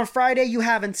comes out on Friday. You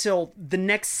have until the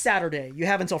next Saturday. You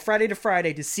have until Friday to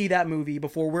Friday to see that movie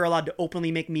before we're allowed to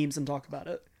openly make memes and talk about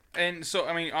it. And so,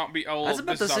 I mean, That's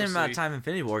about the same amount of time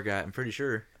Infinity War got. I'm pretty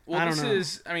sure. Well, I don't this know.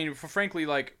 is, I mean, frankly,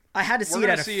 like, I had to see We're it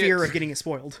gonna out of see fear it- of getting it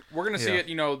spoiled. we're going to see Yeah. it,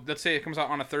 you know, let's say it comes out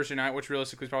on a Thursday night, which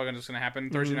realistically is probably just going to happen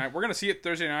Thursday Mm-hmm. night. We're going to see it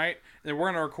Thursday night, and then we're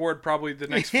going to record probably the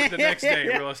next day,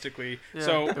 realistically. Yeah.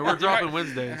 So And we're dropping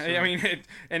Wednesday. So. I mean,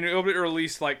 and it'll be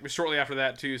released like shortly after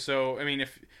that too. So I mean,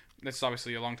 if that's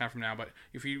obviously a long time from now, but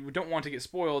if you don't want to get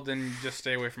spoiled, then just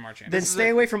stay away from our channel. Then is stay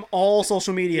a- away from all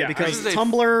social media Yeah, because this is a-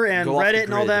 Tumblr and Go off the Reddit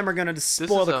and all grid. them are gonna This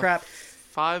spoil is the a crap.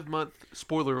 5-month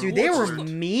spoiler. Dude, they were alert.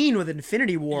 mean with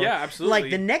Infinity War. Yeah, absolutely.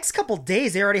 Like the next couple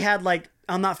days, they already had like,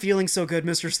 "I'm not feeling so good,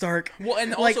 Mr. Stark." Well,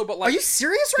 and Like, also, but are you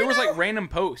serious right there was now? like random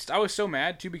posts. I was so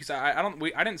mad too because I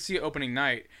didn't see it opening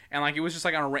night, and like it was just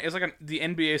like it was like on the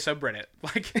NBA subreddit.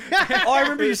 Like, Oh, I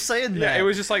remember you saying that. yeah, it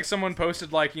was just like someone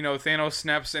posted like, you know, Thanos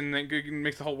snaps and then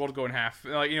makes the whole world go in half.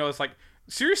 Like, you know, it's like,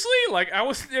 seriously? Like I'm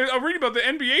reading about the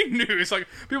NBA news. Like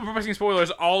people posting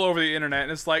spoilers all over the internet,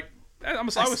 and it's like I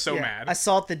was so Yeah, mad. I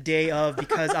saw it the day of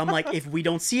because I'm like, if we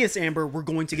don't see this, Amber, we're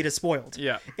going to get it spoiled.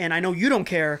 Yeah. And I know you don't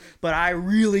care, but I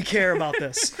really care about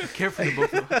this. Care for the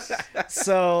both of us.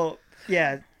 So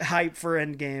yeah, hype for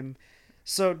Endgame.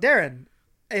 So Darren,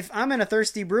 if I'm in a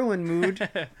thirsty Bruin mood,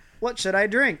 what should I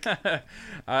drink?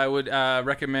 I would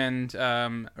recommend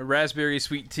raspberry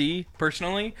sweet tea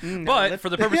personally, but for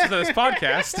the purposes of this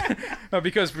podcast,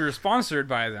 because we were sponsored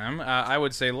by them, I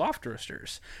would say Loft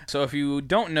Roasters. So if you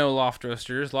don't know Loft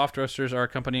Roasters are a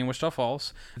company in Wichita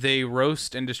Falls. They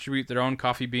roast and distribute their own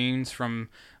coffee beans from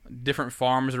different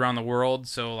farms around the world.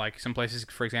 So like some places,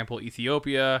 for example,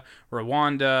 Ethiopia,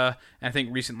 Rwanda, and I think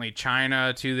recently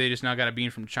China too. They just now got a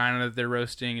bean from China that they're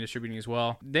roasting and distributing as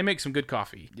well. They make some good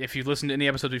coffee. If you've listened to any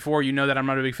episodes before, you know that I'm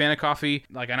not a big fan of coffee.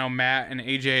 Like I know Matt and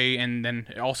AJ, and then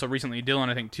also recently Dylan,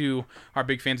 I think too, are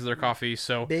big fans of their coffee.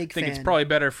 So I think it's probably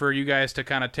better for you guys to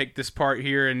kind of take this part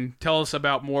here and tell us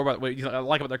about more about what you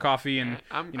like about their coffee and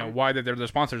why they're the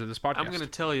sponsors of this podcast. I'm going to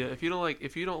tell you, if you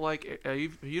don't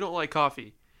like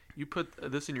coffee, you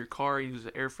put this in your car and use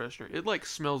an air freshener. It like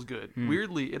smells good.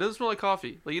 Weirdly, it doesn't smell like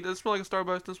coffee. Like it doesn't smell like a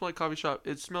Starbucks. It doesn't smell like a coffee shop.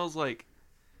 It smells like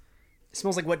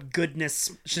what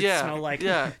goodness should smell like.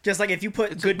 Yeah. Just like if you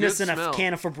put goodness in smell. a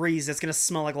can of Febreze, it's gonna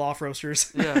smell like Loft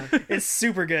Roasters. Yeah. It's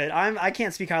super good. I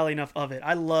can't speak highly enough of it.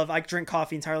 I drink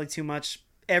coffee entirely too much.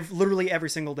 Literally every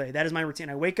single day. That is my routine.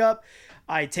 I wake up,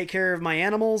 I take care of my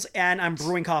animals, and I'm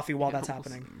brewing coffee while that's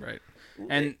happening. Right.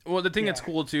 And well, the thing that's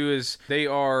cool too is they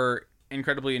are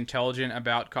incredibly intelligent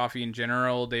about coffee in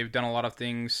general. They've done a lot of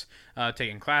things,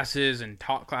 taken classes and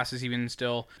taught classes even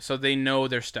still, so they know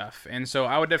their stuff. And so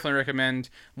I would definitely recommend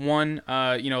one.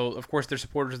 Of course they're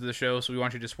supporters of the show, so we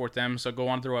want you to support them. So go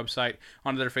onto their website,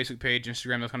 onto their Facebook page,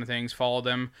 Instagram, those kind of things. Follow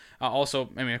them. Also,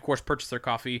 of course, purchase their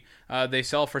coffee. They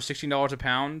sell for $16 a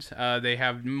pound. They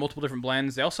have multiple different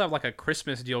blends. They also have like a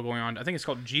Christmas deal going on. I think it's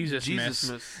called Jesus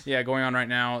Miss. Yeah, going on right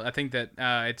now. I think that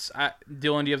it's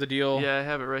Dylan. Do you have the deal? Yeah, I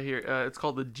have it right here. It's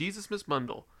called the Jesus Miss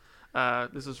Bundle.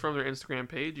 This is from their Instagram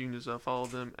page. You can just follow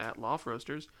them at Loft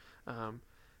Roasters.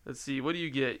 Let's see. What do you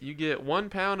get? You get 1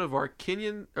 pound of their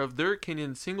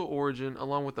Kenyan single origin,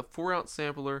 along with a 4-ounce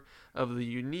sampler of the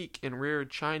unique and rare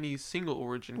Chinese single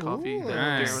origin coffee. Ooh, that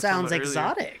Darren was sounds talking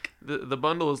about exotic. earlier. The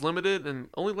bundle is limited and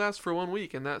only lasts for 1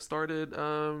 week, and that started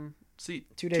 2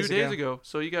 days ago.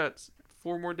 So you got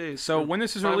 4 more days. So when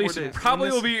this is released, it probably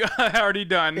will be already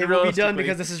done. It will be done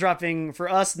because this is dropping for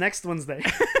us next Wednesday.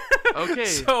 Okay.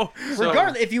 So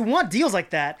regardless, if you want deals like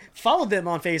that, follow them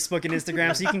on Facebook and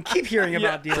Instagram so you can keep hearing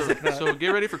about deals like that. So get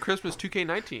ready for Christmas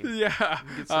 2K19.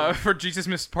 Yeah. For Jesus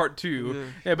Miss Part 2.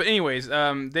 Yeah, but anyways,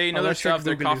 they know their stuff.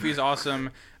 Their coffee is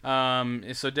awesome.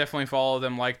 So definitely follow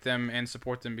them, like them, and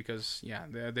support them because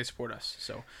they support us.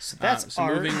 So that's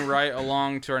moving right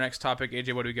along to our next topic.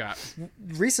 AJ, what do we got?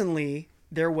 Recently,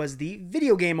 there was the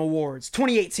Video Game Awards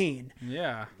 2018.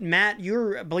 Yeah. Matt,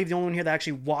 you're, I believe, the only one here that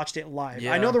actually watched it live.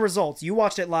 Yeah. I know the results. You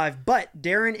watched it live, but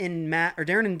Darren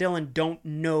and Dylan don't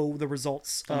know the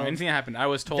results of anything that happened. I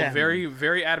was told them. very,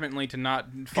 very adamantly to not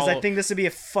follow. Because I think this would be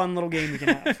a fun little game we can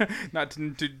have. Not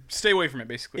to stay away from it,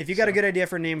 basically. If you got a good idea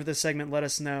for a name for this segment, let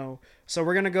us know. So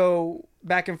we're going to go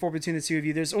back and forth between the two of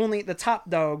you. There's only the top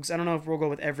dogs. I don't know if we'll go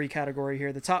with every category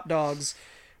here. The top dogs,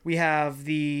 we have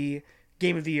the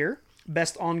Game of the Year,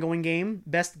 Best Ongoing Game,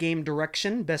 Best Game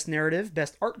Direction, Best Narrative,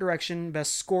 Best Art Direction,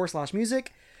 Best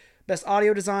Score/Music, Best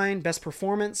Audio Design, Best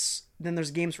Performance. Then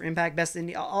there's Games for Impact, Best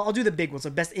Indie. I'll do the big ones.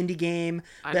 So Best Indie Game,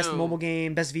 Best Mobile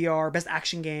Game, Best VR, Best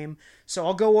Action Game. So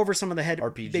I'll go over some of the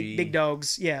RPG. big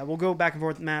dogs. Yeah, we'll go back and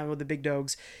forth, Matt, with the big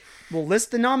dogs. We'll list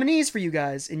the nominees for you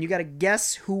guys, and you got to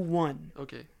guess who won.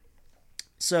 Okay.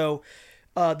 So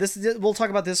we'll talk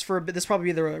about this for a bit. This will probably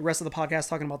be the rest of the podcast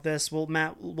talking about this.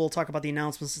 We'll talk about the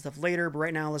announcements and stuff later, but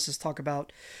right now let's just talk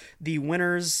about the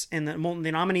winners and the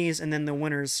nominees and then the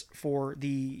winners for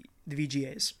the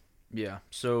VGAs. Yeah.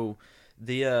 So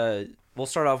we'll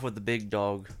start off with the big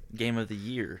dog Game of the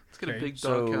Year. Let's get a big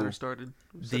dog counter started.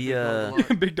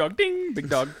 Big dog ding, big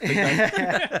dog.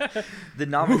 The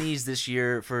nominees this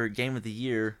year for Game of the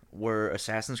Year were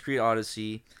Assassin's Creed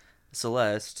Odyssey,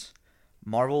 Celeste,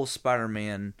 Marvel's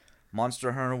Spider-Man,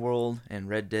 Monster Hunter World, and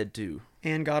Red Dead 2.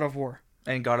 And God of War.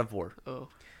 Oh.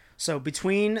 So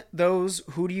between those,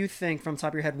 who do you think from the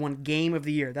top of your head won Game of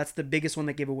the Year? That's the biggest one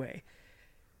they give away.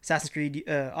 Assassin's Creed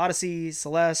Odyssey,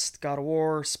 Celeste, God of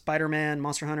War, Spider-Man,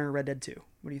 Monster Hunter, Red Dead 2.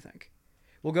 What do you think?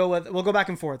 We'll go back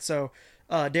and forth. So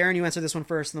Darren, you answer this one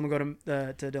first, and then we'll go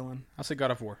to Dylan. I'll say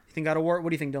God of War. You think God of War? What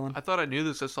do you think, Dylan? I thought I knew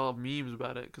this. I saw memes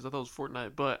about it because I thought it was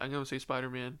Fortnite, but I'm going to say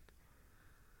Spider-Man.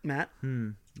 Matt?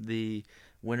 The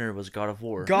winner was God of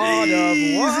War. God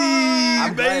of War!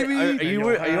 I'm glad- baby!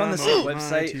 Are you on the same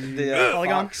website? The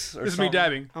Polygon? Fox or This is me something?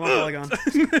 dabbing. I'm on Polygon.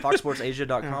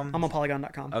 FoxSportsAsia.com? I'm on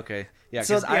Polygon.com. Okay. Yeah,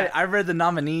 So, because I read the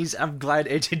nominees. I'm glad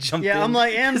AJ jumped in. Yeah, I'm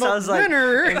like, and 'cause I the was like,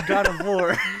 winner! and God of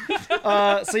War.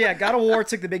 So yeah, God of War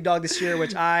took the big dog this year,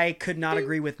 which I could not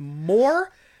agree with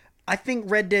more. I think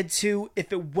Red Dead 2,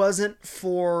 if it wasn't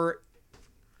for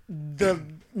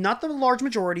not the large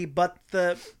majority, but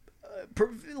the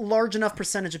large enough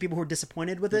percentage of people who were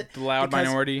disappointed with it. The loud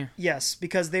minority. Yes,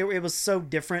 because it was so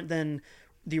different than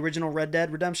the original Red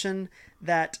Dead Redemption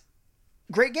that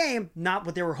great game, not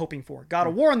what they were hoping for. God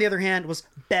of War, on the other hand, was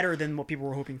better than what people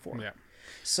were hoping for. Yeah.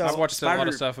 So I've watched a lot Spider-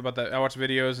 of stuff about that. I watched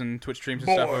videos and Twitch streams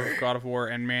and stuff of God of War,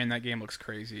 and man, that game looks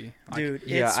crazy. Like, dude,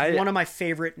 Yeah, it's one of my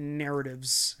favorite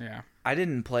narratives. yeah. I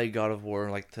didn't play God of War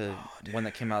like the one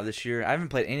that came out this year. I haven't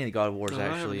played any of the God of Wars No, I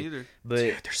haven't actually. either. But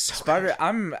Dude, they're so good.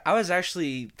 I was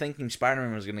actually thinking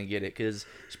Spider-Man was gonna get it because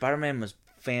Spider-Man was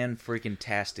fan freaking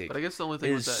tastic. But I guess the only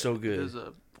thing It was is that so good. it is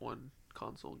a one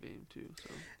console game too. So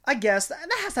I guess that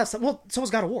has to have some. Well, so was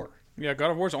God of War. Yeah,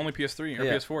 God of War's only PS3 or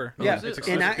Yeah. PS4. Yeah, is it? it's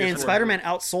and, exclusive and PS4. Spider-Man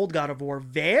outsold God of War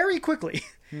very quickly.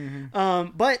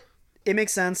 But it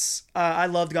makes sense. I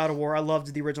loved God of War. I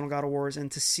loved the original God of Wars,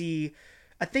 and to see,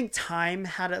 I think time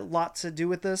had a lot to do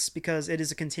with this because it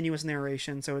is a continuous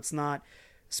narration. So it's not.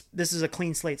 This is a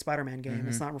clean slate Spider-Man game.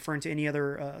 It's not referring to any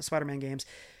other Spider-Man games.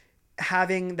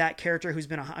 Having that character who's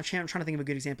been I'm trying to think of a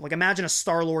good example. Like imagine a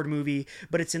Star-Lord movie,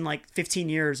 but it's in like 15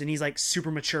 years and he's like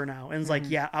super mature now. And it's like,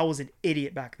 yeah, I was an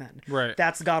idiot back then. Right.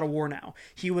 That's God of War now.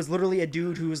 He was literally a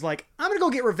dude who was like, I'm going to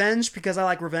go get revenge because I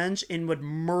like revenge, and would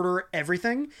murder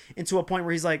everything, and to a point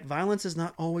where he's like, violence is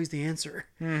not always the answer.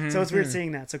 So it's weird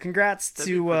seeing that. So congrats that'd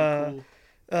be to pretty cool.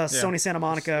 Sony Santa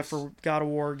Monica for God of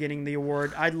War getting the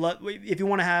award. I'd love, if you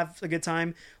want to have a good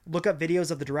time, look up videos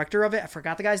of the director of it. I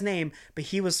forgot the guy's name, but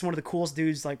he was one of the coolest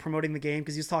dudes like promoting the game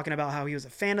because he was talking about how he was a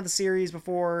fan of the series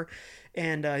before,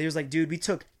 and he was like, dude, we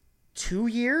took 2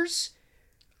 years,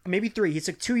 maybe 3. He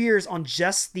took 2 years on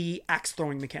just the axe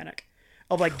throwing mechanic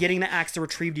of like getting the axe to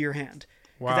retrieve to your hand.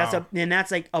 'Cause Wow. that's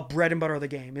like a bread and butter of the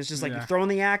game. It's just like Yeah. you're throwing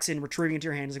the axe and retrieving it to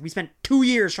your hand. It's like we spent 2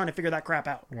 years trying to figure that crap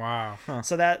out. Wow.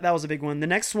 So that was a big one. The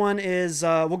next one is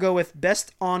we'll go with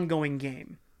best ongoing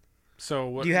game. So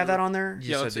what? Do you have that on there? Yes,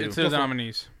 Yeah, I let's, do. it's the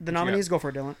nominees. The What you nominees, go for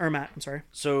it, Dylan or Matt. I'm sorry.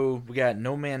 So we got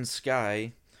No Man's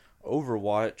Sky,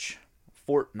 Overwatch,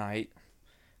 Fortnite,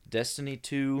 Destiny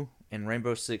 2, and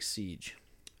Rainbow Six Siege.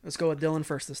 Let's go with Dylan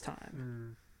first this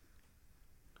time.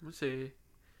 I'm gonna say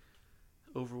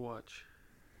Overwatch.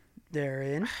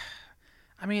 Darren.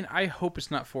 I mean, I hope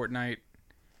it's not Fortnite.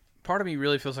 Part of me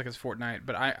really feels like it's Fortnite,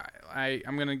 but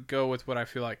I'm gonna go with what I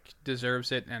feel like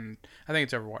deserves it, and I think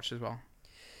it's Overwatch as well.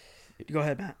 Go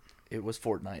ahead, Matt. It was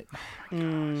Fortnite.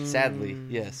 Mm, Sadly,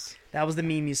 yes. That was the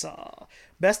meme you saw.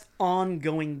 Best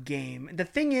ongoing game. The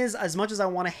thing is, as much as I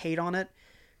want to hate on it,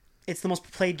 it's the most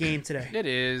played game today. It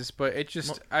is, but it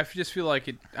just I just feel like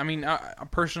it. I mean,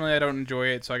 personally, I don't enjoy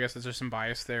it, so I guess there's some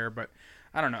bias there. But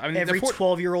I don't know. I mean, Every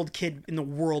 12-year-old kid in the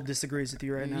world disagrees with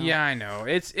you right now. Yeah, I know.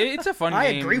 It's a fun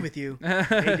I game. agree with you.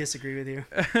 I disagree with you.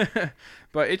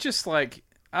 But it's just like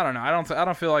I don't know. I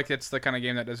don't feel like it's the kind of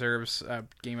game that deserves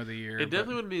Game of the Year. It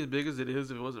definitely wouldn't be as big as it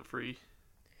is if it wasn't free.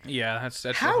 Yeah, that's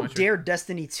How definitely true. dare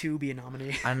Destiny 2 be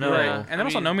nominated? I know. Right. Yeah. And then I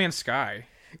also mean- No Man's Sky.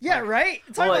 Yeah, right?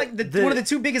 It's talking Well, like the- one of the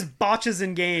 2 biggest botches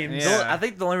in games. Yeah. I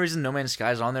think the only reason No Man's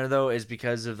Sky is on there though is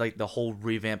because of like the whole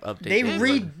revamp update. They thing.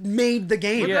 remade the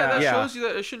game. But Yeah. that Yeah. shows you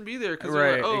that it shouldn't be there. Cause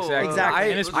Right, they're like, oh, exactly.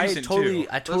 Exactly. And it's I recent, totally, too.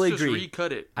 I totally let's agree. just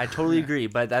recut it. I totally agree,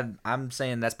 but I'm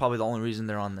saying that's probably the only reason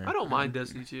they're on there. I don't mind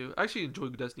Destiny 2. I actually enjoy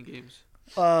Destiny games.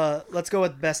 Let's go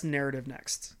with best narrative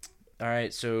next. All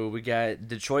right, so we got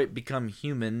Detroit Become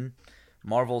Human,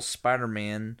 Marvel's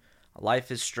Spider-Man, Life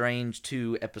is Strange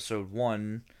 2 Episode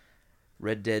 1,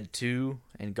 Red Dead 2,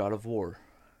 and God of War.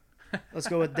 Let's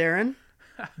go with Darren.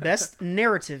 Best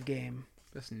narrative game.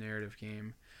 Best narrative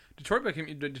game. Detroit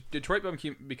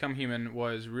Become Human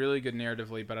was really good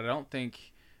narratively, but I don't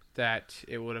think that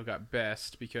it would have got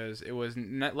best because it was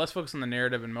less focused on the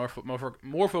narrative and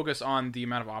more focused on the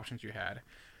amount of options you had.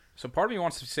 So part of me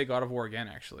wants to say God of War again,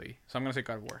 actually. So I'm going to say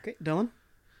God of War. Okay, Dylan.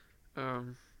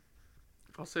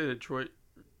 I'll say Detroit.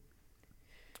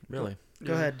 Really?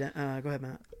 Go ahead. Go ahead,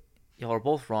 Matt. Y'all are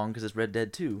both wrong because it's Red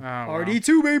Dead 2. Oh, wow.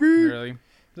 RD2, baby. Really?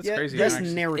 That's Yeah, crazy. best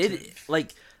actually. narrative.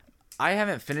 I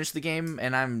haven't finished the game,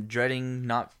 and I'm dreading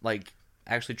not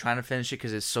actually trying to finish it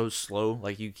because it's so slow.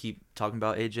 Like you keep talking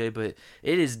about AJ, but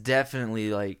it is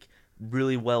definitely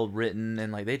really well written,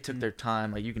 and they took their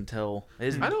time. Like you can tell,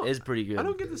 it's pretty good. I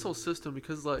don't get this whole system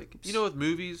because with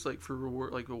movies for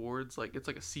awards it's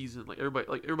like a season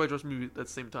everybody drops a movie at the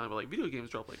same time, but video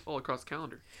games drop all across the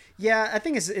calendar. Yeah, I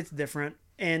think it's different.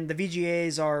 And the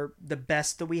VGAs are the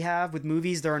best that we have. With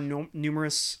movies, there are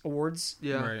numerous awards.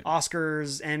 Yeah. Right.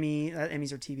 Oscars,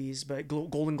 Emmys are TVs, but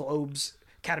Golden Globes,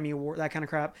 Academy Award, that kind of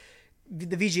crap.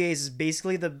 The VGAs is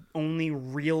basically the only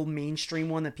real mainstream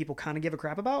one that people kind of give a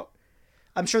crap about.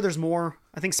 I'm sure there's more.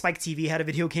 I think Spike TV had a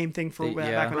video game thing for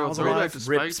back when I was Throwback alive. to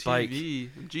Rip Spike Spike. TV,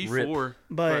 G4, Rip.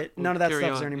 But none of that carry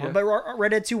stuff's on, there anymore. yeah. But Red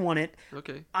Dead 2 won it.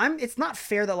 Okay. It's not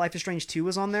fair that Life is Strange 2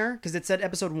 was on there because it said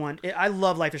episode 1. I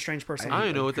love Life is Strange personally. I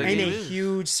don't know what that I'm game a is.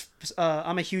 huge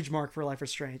I'm a huge mark for Life is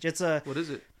Strange. It's a What is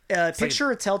it?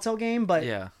 Picture a Telltale game, but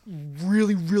Yeah.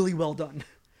 really, really well done.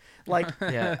 Like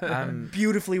Yeah.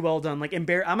 beautifully well done. Like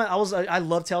I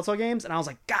love Telltale games, and I was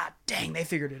like, God dang, they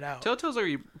figured it out. Telltale's are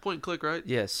you point and click, right?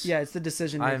 Yes. Yeah, it's the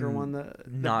decision maker I'm one, the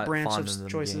not branch fond of of them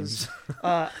choices. games.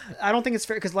 I don't think it's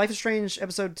fair because Life is Strange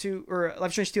episode 2 or Life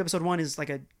is Strange 2 episode 1 is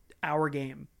like a hour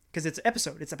game because it's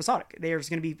episodic. There's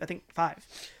going to be I think 5.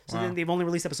 So then they've only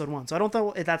released episode 1. So I don't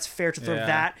know if that's fair to throw Yeah.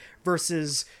 that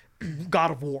versus God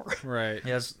of War. Right.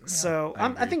 Yes. So I I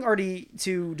agree. think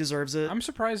RD2 deserves it. I'm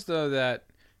surprised though that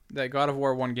God of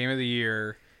War won Game of the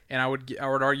Year, and I would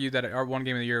argue that it won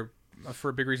Game of the Year for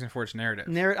a big reason for its narrative.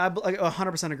 I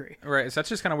 100% agree. Right. So that's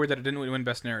just kind of weird that it didn't win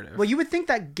Best Narrative. Well, you would think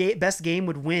that best game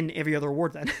would win every other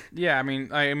award then. Yeah, I mean,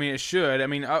 it should. I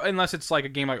mean, unless it's like a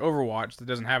game like Overwatch that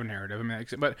doesn't have a narrative. I mean,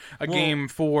 but a game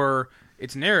for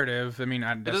its narrative. I mean,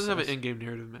 It doesn't have an in-game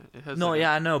narrative, man. It has No, like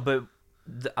yeah, I know, but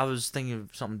I was thinking of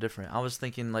something different. I was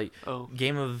thinking like Oh.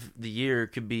 Game of the Year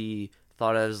could be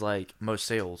thought as like most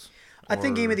sales. I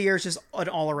think Game or- of the Year is just an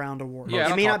all-around award. Yeah,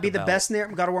 it I'm may not talking be the about- best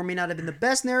narrative. God of War may not have been the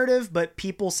best narrative, but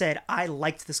people said I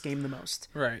liked this game the most.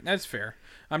 Right. That's fair.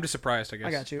 I'm just surprised, I guess.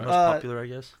 I got you. Most popular, I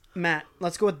guess. Matt,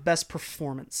 let's go with best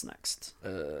performance next.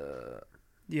 Do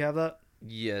you have that?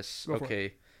 Yes. Go for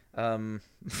Okay. I'm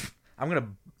gonna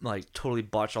like totally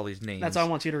botch all these names. That's how I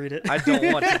want you to read it. I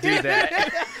don't want to do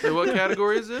that. Wait, what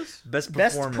category is this? Best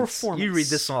Best performance. performance. You read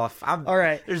this off. All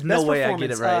right. There's no Best way I get it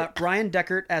performance. right. Brian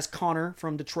Deckard as Connor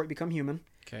from Detroit Become Human.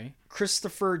 Okay.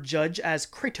 Christopher Judge as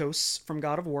Kratos from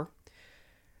God of War.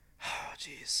 Oh,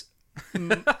 jeez.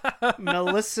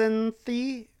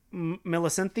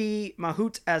 Millicenthy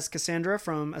Mahout as Cassandra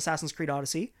from Assassin's Creed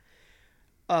Odyssey.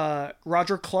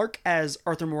 Roger Clark as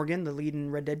Arthur Morgan, the lead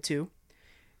in Red Dead 2.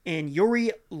 And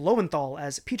Yuri Lowenthal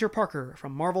as Peter Parker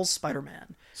from Marvel's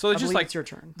Spider-Man. So it's I just believe like it's your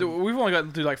turn. We've only gotten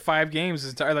through like 5 games.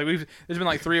 Like there's been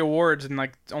like 3 awards and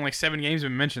like only 7 games have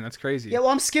been mentioned. That's crazy. Yeah, well,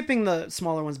 I'm skipping the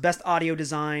smaller ones. Best audio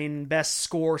design, best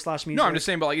score / music. No, I'm just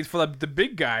saying, but like for the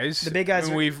big guys, The big guys I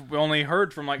mean, are- we've only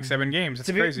heard from like 7 games. That's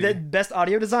To be- crazy. The best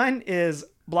audio design is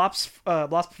Blops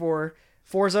before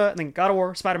Forza, and then God of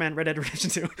War, Spider-Man, Red Dead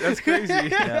Redemption 2. That's crazy.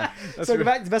 Yeah. So go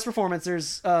back to best performance.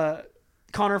 There's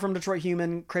Connor from Detroit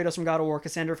Human, Kratos from God of War,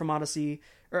 Cassandra from Odyssey,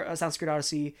 or Assassin's Creed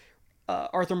Odyssey,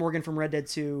 Arthur Morgan from Red Dead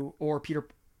 2, or Peter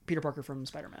Parker from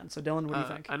Spider-Man. So Dylan, what do you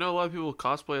think? I know a lot of people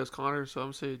cosplay as Connor, so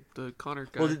I'm saying the Connor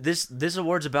guy. Well, this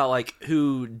award's about like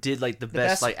who did like the best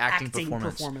best like acting acting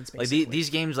performance. performance, Like basically. these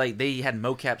games, like they had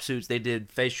mocap suits. They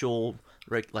did facial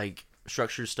like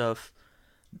structure stuff.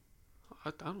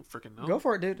 I don't freaking know. Go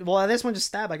for it, dude. Well, this one just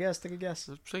stab, I guess. Take a guess.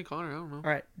 I'm saying Connor. I don't know. All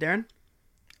right, Darren.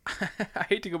 I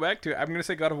hate to go back to it. I'm gonna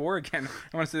say God of War again.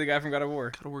 I want to say the guy from God of War.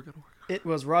 Gotta work. It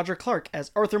was Roger Clark as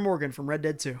Arthur Morgan from Red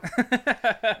Dead 2.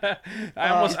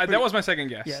 That was my second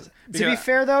guess. Yes. To Because be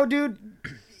fair, though, dude,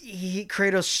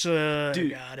 Kratos should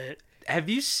Dude. got it. Have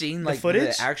you seen like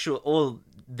footage? the actual? Well,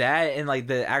 that and like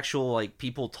the actual like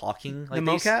people talking. Like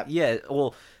The they mocap? Yeah.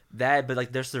 Well, that, but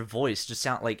like there's their voice just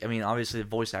sound like. I mean, obviously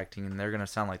voice acting, and they're gonna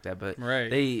sound like that. But Right.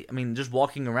 they, I mean, just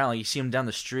walking around, like you see them down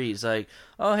the street. It's like,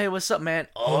 oh hey, what's up, man?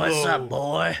 Oh, what's up,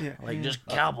 boy? Yeah. Like just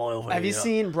cowboy over Have you here.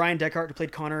 seen Brian Deckard, who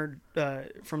played Connor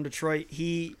from Detroit?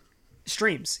 He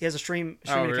streams. He has a streaming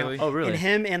really? account. Oh, really? And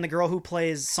him and the girl who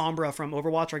plays Sombra from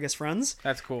Overwatch are, I guess, friends.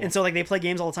 That's cool. And so like they play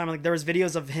games all the time. Like there was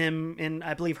videos of him and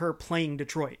I believe her playing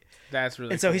Detroit. That's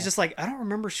really. And so cool. he's just like, I don't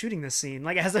remember shooting this scene.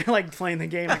 Like as they're like playing the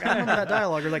game, like I don't remember that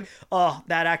dialogue. Or like, oh,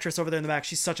 that actress over there in the back,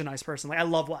 she's such a nice person. Like I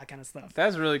love that kind of stuff.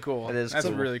 That's really cool. That is That's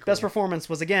cool. really cool. Best performance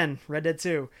was again Red Dead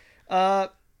 2.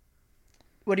 What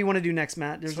do you want to do next,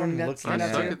 Matt? There's one I'm that's looking I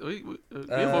at that's it. you. we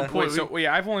have 1 point. Wait, so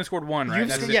yeah, I've only scored 1, right? You've-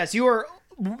 That's it. yes, you're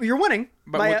winning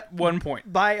But by with 1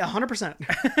 point. by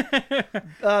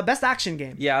 100%. Best action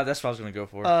game. Yeah, that's what I was gonna go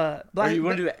for. Or you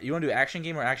want to do action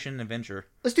game or action adventure?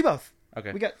 Let's do both.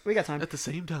 Okay. We got time. At the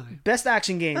same time. Best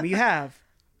action game. You have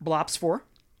Blops 4,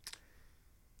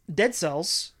 Dead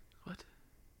Cells, What?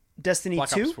 Destiny Black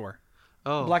 2, Ops 4.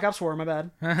 Oh. Black Ops 4. My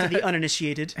bad. To the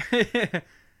uninitiated.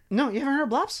 No, you haven't heard of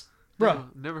Blops, bro? No,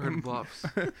 never heard of Blops.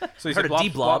 So you Heard said of Blops,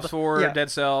 D-Blob. Blops 4, Yeah. Dead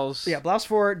Cells. Yeah, Blops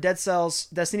 4, Dead Cells,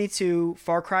 Destiny 2,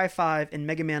 Far Cry 5, and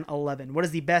Mega Man 11. What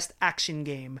is the best action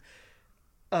game?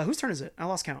 Whose turn is it? I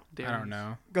lost count. I don't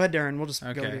know. Go ahead, Darren. We'll just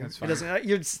Okay, go with you. that's It fine. doesn't.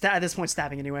 You're at this point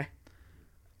stabbing anyway.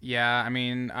 Yeah, I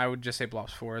mean, I would just say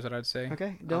Blops 4 is what I'd say. Okay, I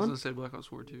was Dylan. gonna say Black Ops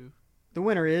 4 too. The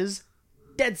winner is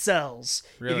Dead Cells.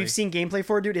 If Really? you've seen gameplay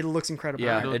for it, dude, it looks incredible.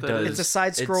 Yeah, know it what that does. It's a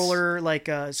side scroller, like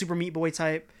Super Meat Boy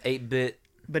type. 8-bit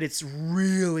but it's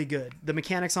really good. The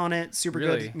mechanics on it, super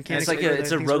Really? good. And Mechanics it's like are good,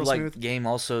 it's a everything's real roguelike smooth. game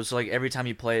also. So like every time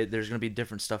you play it, there's gonna be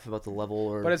different stuff about the level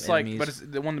or. But it's enemies. but it's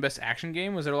the one of the best action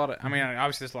game. Was there a lot of? I mean,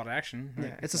 obviously there's a lot of action.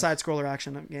 Yeah, it's a side scroller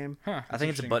action game. Huh, I think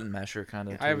it's a interesting. button masher kind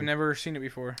of. I have never seen it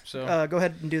before. So Go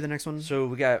ahead and do the next one. So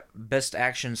we got best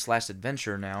action /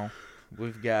 adventure now.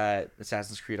 We've got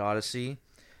Assassin's Creed Odyssey,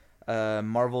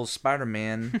 Marvel's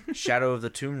Spider-Man, Shadow of the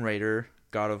Tomb Raider,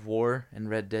 God of War, and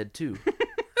Red Dead 2.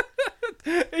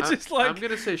 it's just like I'm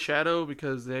gonna say Shadow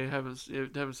because they haven't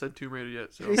said Tomb Raider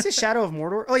yet. So Did you say Shadow of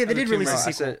Mordor? Oh yeah, they the did Tomb release a Raider.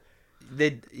 I sequel.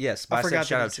 said yes, but I forgot said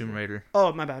Shadow that of was a Tomb sequel. Raider.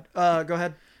 Oh my bad. Go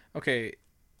ahead. okay.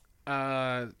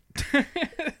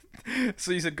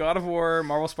 So you said God of War,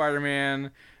 Marvel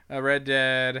Spider-Man, Red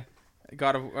Dead,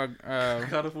 God of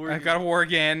God of War. God of War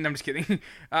again. I'm just kidding.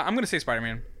 I'm gonna say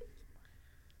Spider-Man.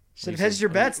 Should have you hedged say? your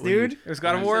bets, What do you- dude. It was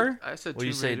God of I War. said, I said What do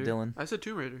you Tomb say, Raider. Dylan? I said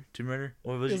Tomb Raider. Tomb Raider?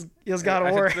 What was It was God I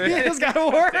of War. said- It was God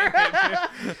of War.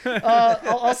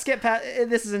 I'll skip past.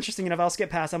 This is interesting enough. I'll skip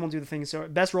past. I won't do the thing. So,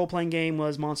 best role playing game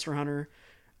was Monster Hunter.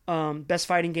 Best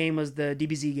fighting game was the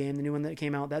DBZ game, the new one that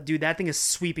came out. That thing is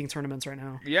sweeping tournaments right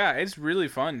now. Yeah, it's really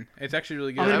fun. It's actually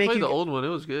really I'm good. gonna I make played you- the old one. It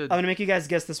was good. I'm gonna make you guys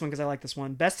guess this one because I like this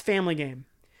one. Best family game: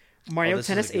 Mario this is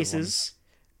a Tennis good one. Aces,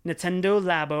 Nintendo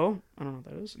Labo. I don't know what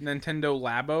that is. Nintendo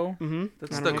Labo. Mm-hmm.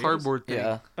 That's I don't the know what it is. cardboard thing.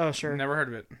 Yeah. Oh sure. Never heard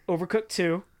of it. Overcooked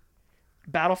 2,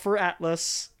 Battle for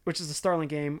Atlas, which is the Starlink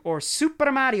game, or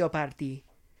Super Mario Party.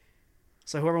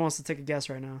 So whoever wants to take a guess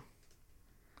right now,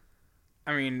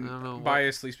 I mean, I don't know what-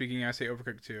 biasly speaking, I say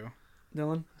Overcooked 2.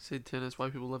 Dylan. I say tennis. Why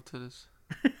people love tennis?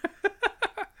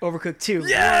 Overcooked 2.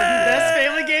 Yeah! Best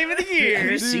family game of the Have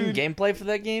year. you seen gameplay for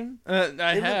that game? I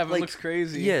It have. looked It looks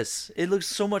crazy. Yes, it looks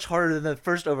so much harder than the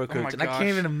first Overcooked, my and I gosh. can't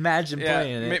even imagine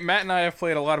playing it. Matt and I have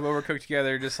played a lot of Overcooked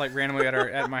together, just like randomly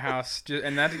at my house.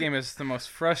 And that game is the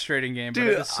most frustrating game, but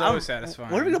it's so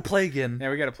satisfying. What are we gonna play again? Yeah,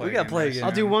 we gotta play. We gotta play again.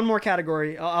 I'll do one more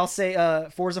category. I'll say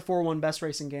Forza 4 won best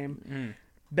racing game.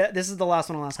 This is the last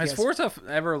one I'll ask you Has guys. Forza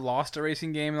ever lost a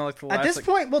racing game in like the last? At this like,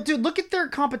 point, well, dude, look at their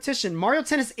competition. Mario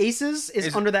Tennis Aces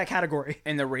is under that category.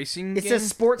 in the racing It game? says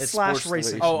sports It's / sports racing.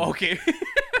 racing. Oh, okay.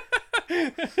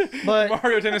 But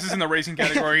Mario Tennis is in the racing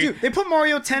category. dude, they put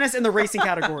Mario Tennis in the racing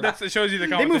category. It shows you the They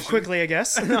competition. move quickly, I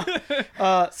guess.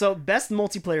 So best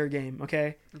multiplayer game,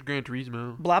 okay? Gran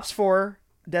Turismo. Blaps 4,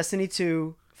 Destiny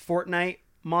 2, Fortnite,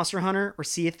 Monster Hunter, or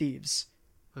Sea of Thieves.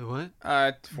 Wait, what?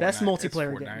 Best Fortnite. It's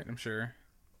multiplayer Fortnite, game. I'm sure.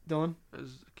 Dylan? Can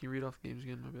you read off games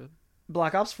again? My bad.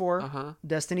 Black Ops 4, Uh huh.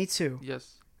 Destiny 2,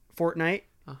 Yes. Fortnite,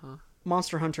 Uh huh.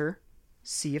 Monster Hunter,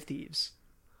 Sea of Thieves.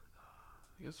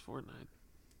 I guess Fortnite.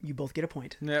 You both get a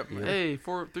point. Yep. Hey,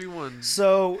 4-3-1.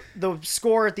 So the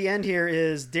score at the end here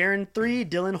is Darren 3,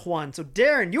 Dylan 1. So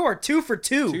Darren, you are 2 for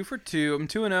 2. 2 for 2. I'm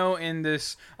 2-0 in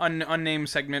this unnamed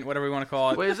segment, whatever we want to call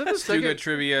it. Wait, is that the Stuga second?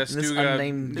 Trivia, This Stuga.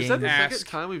 unnamed Is that game. the Ask.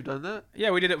 second time we've done that? Yeah,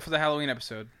 we did it for the Halloween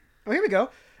episode. Oh, here we go.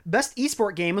 Best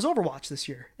esport game was Overwatch this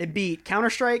year. It beat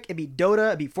Counter-Strike, it beat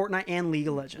Dota, it beat Fortnite, and League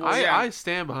of Legends. yeah. I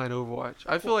stand behind Overwatch.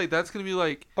 I feel like that's gonna be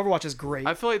like. Overwatch is great.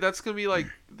 I feel like that's gonna be like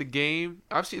the game.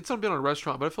 I've seen it's not been on a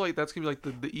restaurant, but I feel like that's gonna be like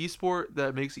the esport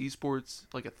that makes esports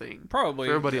like a thing. Probably.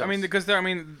 For everybody I mean, else. because they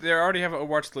already have an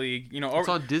Overwatch League. You know, It's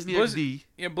on Disney Blizz- XD.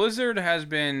 Yeah, Blizzard has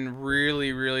been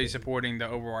really, really supporting the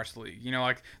Overwatch League. You know,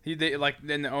 like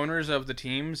then the owners of the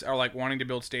teams are like wanting to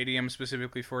build stadiums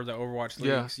specifically for the Overwatch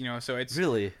Yeah. leagues. You know, so it's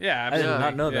Really? yeah, I did absolutely.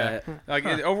 not know Yeah. that. Like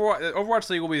Overwatch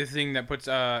League will be the thing that puts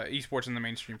esports in the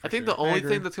mainstream. For I think sure. the only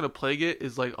agree. thing that's gonna plague it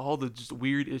is like all the just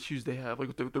weird issues they have like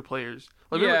with their players.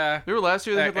 Like Yeah. remember last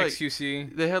year they had like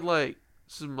XQC, they had like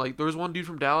some like there was one dude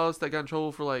from Dallas that got in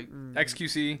trouble for like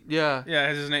XQC. yeah. Yeah,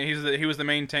 his name. He was the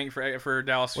main tank for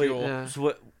Dallas Wait, Fuel. Yeah.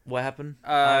 so what happened?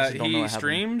 I honestly don't know He what happened.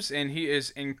 streams and he is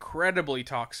incredibly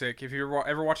toxic. If you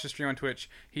ever watch the stream on Twitch,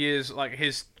 he is like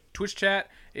his Twitch chat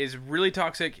is really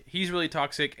toxic. He's really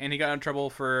toxic, and he got in trouble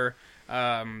for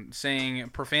saying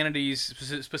profanities,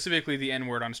 specifically the N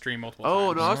word on stream multiple times.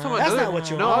 Oh no, I was talking about That's another- not what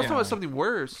you No, I was want. talking about something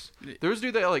worse. There was a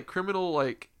dude that had, like criminal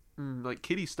like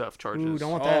kitty stuff charges. Ooh,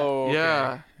 don't want that. Oh, okay.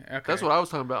 Yeah. Okay. That's what I was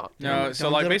talking about. No, Don't so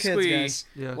like little kids, basically, guys.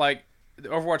 Yeah. like the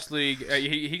Overwatch League,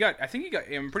 he got. I think he got.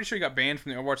 I'm pretty sure he got banned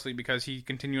from the Overwatch League because he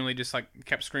continually just like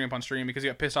kept screaming up on stream because he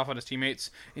got pissed off at his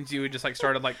teammates, and so he just like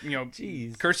started like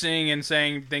Jeez. cursing and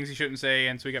saying things he shouldn't say,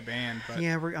 and so he got banned. But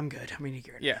Yeah, I'm good. I mean, you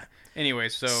get yeah.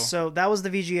 Anyways, So that was the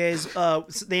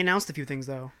VGAs. So they announced a few things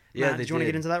though. Yeah, Matt, they do you want to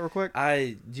did. get into that real quick?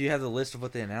 Do you have the list of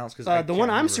what they announced? Because The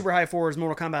one I'm super high for is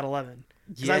Mortal Kombat 11.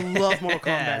 because I love Mortal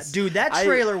Yes. Kombat. Dude, that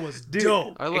trailer was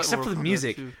dope. I like Except for Mortal the Kombat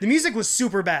music. too. The music was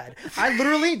super bad. I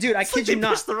literally, dude, I kid you They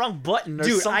not. pushed the wrong button or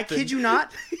Dude, something. I kid you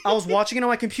not. I was watching it on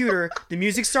my computer. The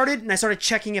music started, and I started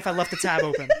checking if I left the tab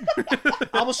open.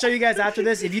 I will show you guys after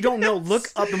this. If you don't know, look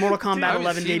up the Mortal Kombat I haven't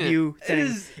 11 seen debut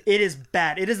thing. It is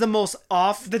bad. It is the most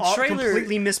The trailer-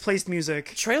 completely misplaced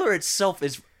music. Trailer itself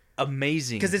is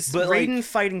amazing Because it's but, Raiden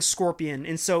fighting Scorpion,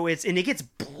 and so it gets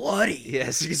bloody.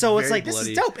 Yes, it's so it's very like this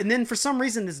bloody. is dope. And then for some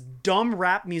reason, this dumb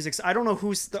rap music. I don't know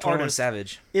who's the 21 artist.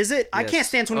 Savage. Is it? I Yes. can't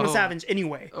stand 21 Oh. Savage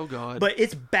anyway. Oh god. But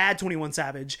it's bad 21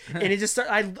 Savage. And it just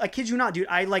I kid you not, dude.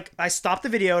 I stopped the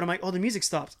video and I'm like, oh, the music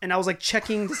stopped. And I was like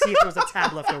checking to see if there was a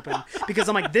tab left open because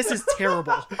I'm like, this is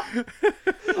terrible.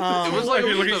 it was like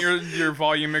You're it looking was at your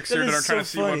volume mixer That and is are trying to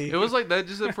so see what. funny. It was like that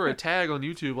just for a tag on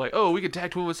YouTube, like, oh, we could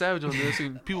tag Twin with Savage on this,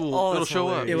 and people Oh, it'll that's show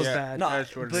hilarious. It was Yeah. bad. No,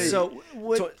 That's what it but- is. So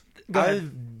what? So, Go ahead.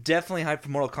 I'm definitely hyped for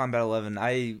Mortal Kombat 11.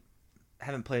 I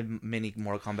haven't played many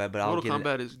Mortal Kombat, but I'll Mortal get it.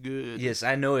 Kombat is good. Yes,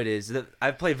 I know it is.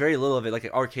 I've played very little of it, like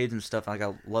at arcades and stuff. Like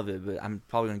I love it, but I'm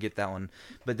probably gonna get that one.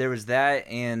 But there was that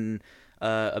and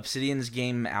Obsidian's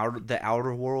game, the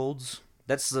Outer Worlds.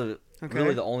 That's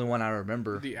really the only one I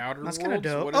remember. The Outer That's Worlds? kind of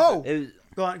dope. What is Oh, It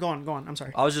was, go on. I'm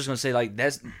sorry. I was just gonna say like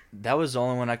that was the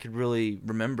only one I could really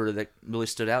remember that really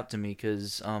stood out to me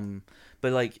because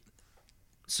but like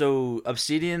so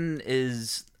Obsidian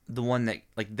is the one that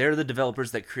like they're the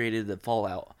developers that created the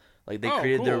Fallout. Like they Oh,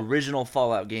 created the cool. original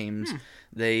Fallout games.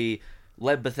 They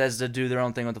let Bethesda do their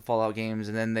own thing with the Fallout games,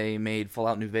 and then they made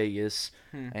Fallout New Vegas.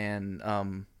 And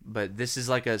but this is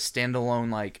like a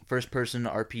standalone like first person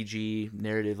RPG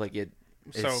narrative. Like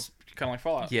So it's kind of like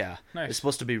Fallout. yeah, Nice. it's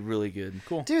supposed to be really good.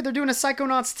 Cool. Dude, they're doing a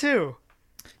Psychonauts 2.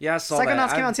 Yeah, I saw Psychonauts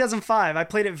that. came out in I 2005. I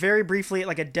played it very briefly at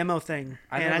like a demo thing.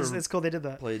 I And never it's cool they did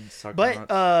that. played Psychonauts.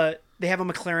 But they have a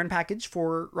McLaren package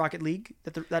for Rocket League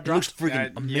that it dropped. looks freaking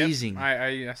Yep, amazing.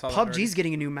 I saw that already. PUBG's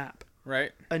getting a new map,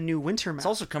 right, a new winter map. It's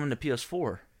also coming to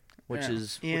PS4, which Yeah.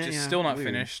 is Yeah, which is yeah. still not Weird.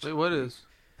 finished. Wait, what is?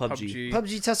 PUBG.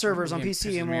 PUBG test servers on It PC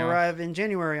pisses and me will off. arrive in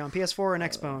January on PS4 and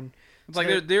Xbone. It's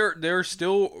like they're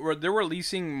still they're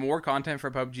releasing more content for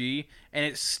PUBG, and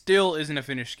it still isn't a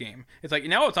finished game. It's like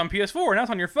now it's on PS4, now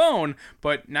it's on your phone,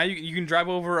 but now you can drive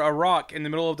over a rock in the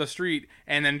middle of the street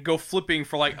and then go flipping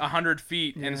for like 100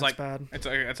 feet, and it's that's like bad.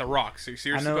 it's a rock. So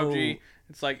seriously, I know- PUBG.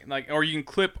 It's like or you can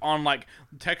clip on like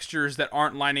textures that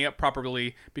aren't lining up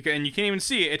properly and you can't even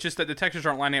see it. It's just that the textures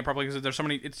aren't lining up properly because there's so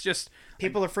many. It's just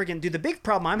People are freaking. Dude, the big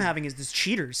problem I'm having is these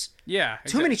cheaters. yeah,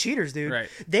 Too many cheaters, dude. Right.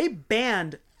 They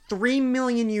banned 3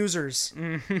 million users,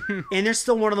 and they're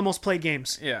still one of the most played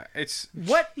games. Yeah, it's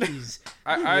What? Really?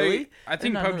 I think I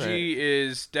didn't know PUBG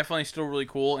is definitely still really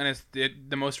cool, and it's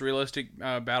the most realistic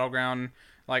battleground.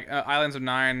 Like Islands of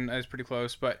Nine is pretty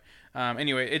close, but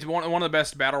anyway, it's one of the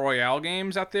best battle royale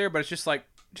games out there. But it's just like,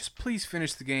 just please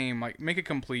finish the game, like make it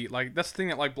complete. Like that's the thing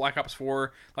that like Black Ops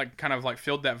 4 like kind of like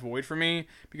filled that void for me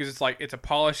because it's like it's a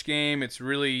polished game. It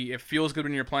feels good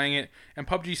when you're playing it, and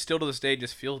PUBG still to this day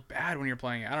just feels bad when you're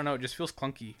playing it. I don't know, it just feels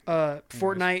clunky.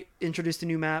 Fortnite introduced a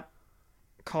new map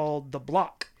called The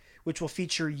Block, which will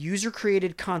feature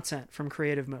user-created content from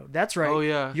creative mode. That's right. Oh,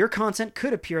 yeah. Your content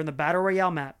could appear in the Battle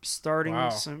Royale map starting Wow.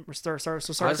 start I creating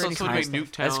saw some someone make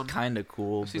stuff. That's Nuketown. kind of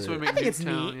cool. See but someone I make think it's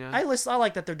Nuketown, neat. yeah. I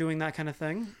like that they're doing that kind of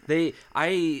thing.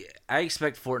 I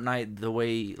expect Fortnite the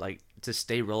way like to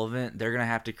stay relevant. They're gonna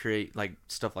have to create like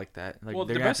stuff like that. Like Well,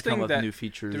 they're the gonna have best to come thing up that with new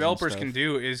features. and developers stuff. can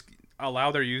do is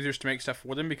allow their users to make stuff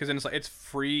for them because then it's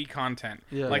free content.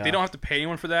 Yeah. Like they Yeah. don't have to pay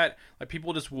anyone for that. Like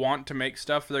people just want to make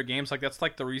stuff for their games. Like that's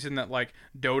like the reason that like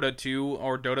Dota 2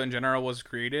 or Dota in general was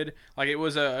created. Like it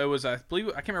was I believe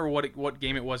I can't remember what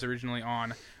game it was originally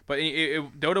on, but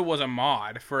Dota was a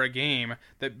mod for a game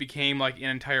that became like an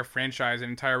entire franchise, an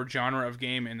entire genre of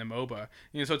game in the MOBA.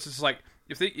 You know, so it's just like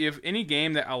if any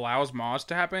game that allows mods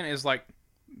to happen is like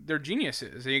they're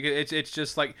geniuses. It's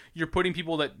just like you're putting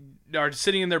people that are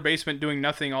sitting in their basement doing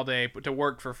nothing all day to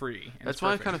work for free. And That's it's why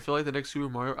I perfect. kind of feel like the next Super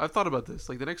Mario. I've thought about this.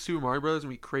 Like the next Super Mario Bros. Is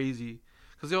gonna be crazy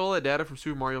because they have all that data from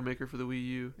Super Mario Maker for the Wii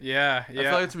U. Yeah, I feel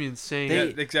like it's gonna be insane. yeah,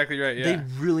 exactly right. Yeah, They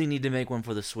really need to make one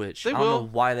for the Switch. They I don't will. know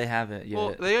why they haven't yet.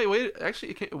 well, they wait.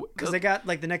 Actually, it can't. Because they got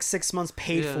like the next 6 months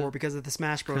paid Yeah. for because of the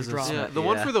Smash Bros. 'Cause of drop. Yeah, the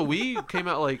one Yeah. for the Wii came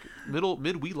out like mid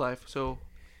Wii life. So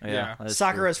yeah. that's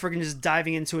Sakura is freaking just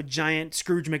diving into a giant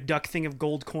Scrooge McDuck thing of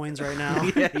gold coins right now.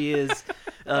 true. Yeah, he is.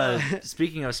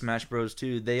 Speaking of Smash Bros.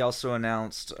 2, they also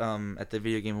announced at the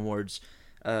Video Game Awards.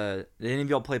 Did any of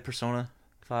y'all play Persona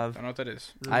 5? I don't know what that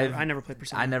is. I never played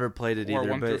Persona. I never played it Or either,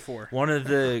 1 through but 4. one of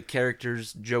the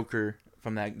characters, Joker,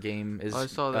 from that game is. I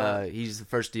saw that. He's the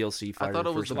first DLC fighter. I thought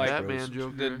it for was the Smash Batman Bros.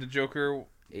 Joker. The Joker.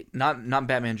 Not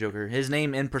Batman Joker. His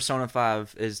name in Persona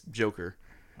 5 is Joker.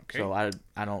 Okay. So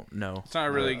I don't know. It's not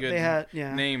a really good They had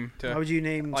name to. Why would you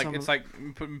name Like some it's of- like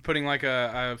putting like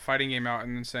a fighting game out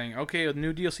and then saying, okay, a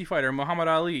new DLC fighter, Muhammad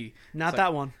Ali. not it's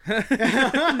that one? Not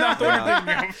the one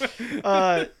you're thinking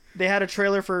of. They had a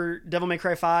trailer for Devil May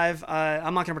Cry 5.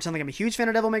 I'm not gonna pretend like I'm a huge fan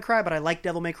of Devil May Cry, but I like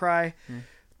Devil May Cry.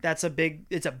 It's a big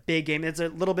game. It's a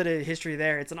little bit of history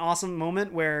there. It's an awesome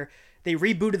moment where they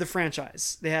rebooted the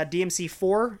franchise. They had DMC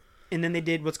 4, and then they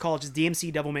did what's called just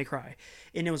DMC Devil May Cry.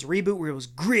 And it was a reboot where it was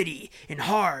gritty and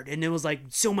hard, and it was like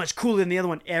so much cooler than the other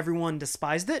one. Everyone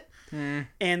despised it.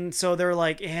 And so they're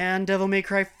like, and Devil May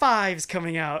Cry 5's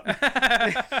coming out.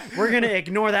 We're going to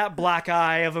ignore that black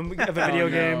eye of a video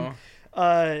game.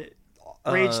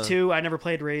 Rage 2, I never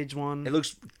played Rage 1. It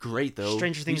looks great though.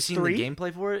 Stranger Things you seen 3? the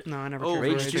gameplay for it? No, I never Oh,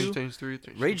 played Rage Rage 2? 2. Strange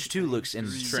 3. Rage 2 looks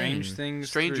insane. Strange Things.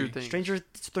 Stranger 3.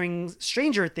 Things.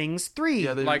 Stranger Things 3.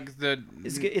 Yeah, they, Like the.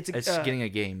 it's It's getting a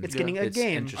game. it's getting a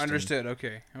game. Interesting. Understood.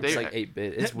 Okay. They- It's like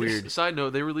 8-bit. It's weird. Side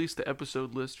note: they released the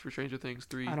episode list for Stranger Things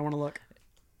 3. I don't want to look.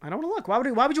 Why would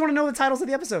you want to know the titles of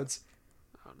the episodes?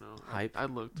 I don't know. Hype. I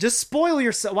looked. Just spoil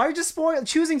yourself. Why are you just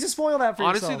choosing to spoil that for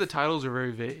Honestly, yourself? the titles are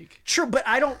very vague. True, but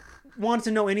I don't want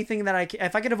to know anything that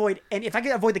if I could avoid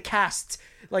the cast,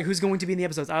 like who's going to be in the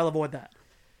episodes, I'll avoid that.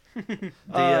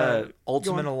 The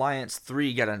Ultimate on. Alliance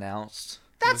 3 got announced.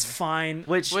 That's fine.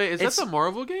 Which Wait, is that it's- the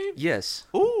Marvel game? Yes.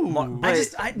 Ooh.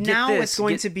 But Now get it's this,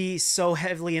 going get- to be so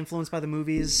heavily influenced by the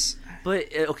movies.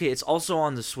 But okay, it's also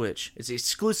on the Switch. It's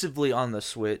exclusively on the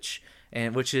Switch,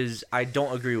 and which is I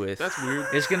don't agree with. That's weird.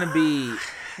 It's gonna be.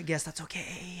 I guess that's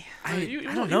okay. I you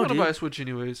don't want know, to dude. buy a Switch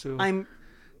anyway, so I'm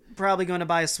probably going to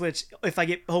buy a Switch if I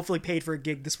get hopefully paid for a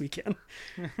gig this weekend.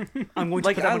 I'm going to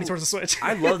Like, put that I- money towards the Switch.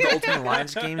 I love the Ultimate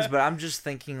Alliance games, but I'm just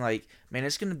thinking like, man,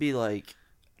 it's gonna be like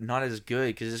not as good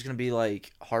because it's gonna be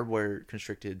like hardware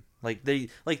constricted. Like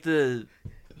the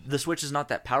Switch is not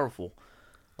that powerful,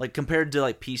 like compared to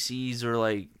like PCs or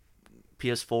like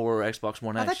PS4 or Xbox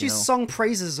One I X. thought you sung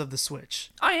praises of the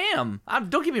Switch. I am.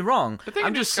 Don't get me wrong. if they I'm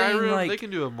can do just saying Skyrim, like they can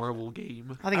do a Marvel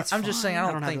game. I think it's I'm just fine. saying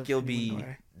I don't have think the it'll feeling be that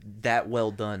way. that well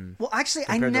done. Well, actually,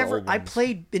 compared to the old I ones.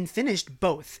 played and finished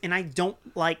both, and I don't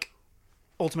like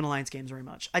Ultimate Alliance games very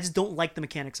much. I just don't like the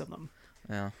mechanics of them.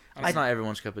 Yeah, it's not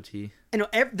everyone's cup of tea. You know,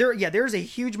 there's a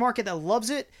huge market that loves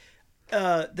it.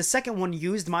 The second one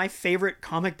used my favorite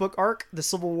comic book arc, the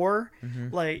Civil War.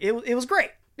 Like it was great.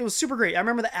 It was super great. I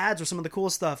remember the ads were some of the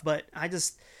coolest stuff, but I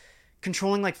just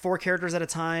controlling like 4 characters at a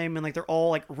time and like they're all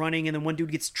like running and then one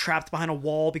dude gets trapped behind a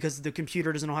wall because the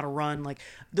computer doesn't know how to run. Like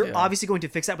they're obviously going to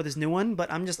fix that with this new one, but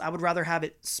I would rather have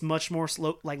it much more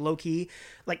slow, like low key,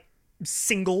 like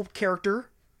single character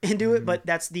into it. But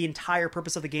that's the entire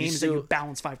purpose of the game is that you still-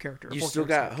 balance 5 characters. You 4 still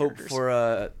characters, got 5 hope characters.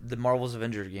 for the Marvel's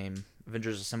Avengers game,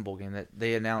 Avengers Assemble game that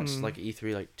they announced like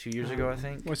E3 like 2 years ago, I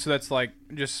think. Well, so that's like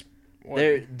just. What?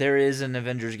 There is an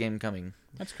Avengers game coming.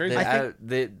 That's crazy.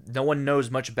 No one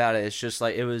knows much about it. It's just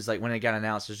like it was like when it got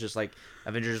announced. It's just like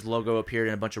Avengers logo appeared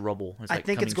in a bunch of rubble. It's I like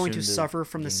think it's coming going to soon suffer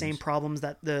from the games. same problems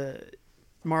that the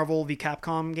Marvel v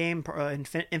Capcom game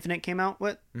Infinite came out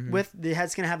with. It's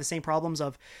going to have the same problems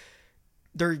of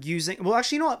they're using. Well,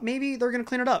 actually, you know what? Maybe they're going to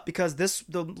clean it up because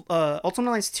the Ultimate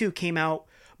Alliance 2 came out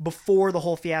before the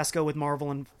whole fiasco with Marvel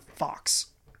and Fox.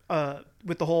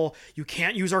 With the whole you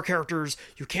can't use our characters,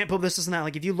 you can't put this and that.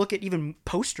 Like if you look at even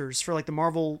posters for like the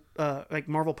Marvel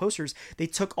posters, they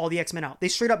took all the X-Men out. They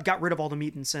straight up got rid of all the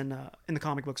mutants in the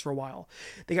comic books for a while.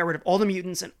 They got rid of all the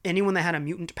mutants, and anyone that had a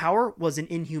mutant power was an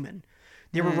Inhuman.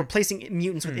 They were replacing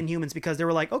mutants with Inhumans because they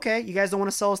were like, okay, you guys don't want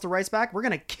to sell us the rights back? We're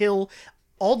gonna kill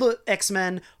all the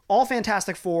X-Men, all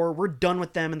Fantastic Four. We're done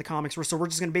with them in the comics. So we're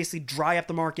just going to basically dry up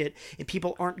the market, and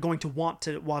people aren't going to want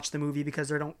to watch the movie because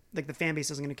the fan base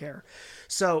isn't going to care.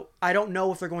 So I don't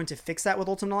know if they're going to fix that with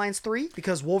Ultimate Alliance 3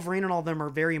 because Wolverine and all of them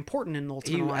are very important in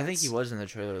Ultimate Alliance. I think he was in the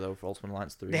trailer though for Ultimate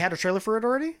Alliance 3. They had a trailer for it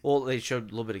already? Well, they showed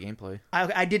a little bit of gameplay.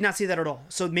 I did not see that at all.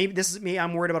 So maybe this is me.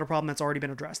 I'm worried about a problem that's already been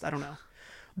addressed. I don't know.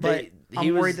 But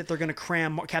I'm worried that they're going to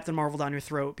cram Captain Marvel down your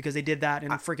throat because they did that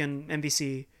in freaking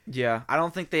MVC. Yeah, I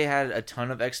don't think they had a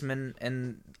ton of X-Men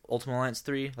in Ultimate Alliance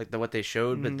 3, like what they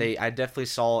showed, but I definitely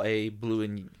saw a blue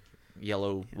and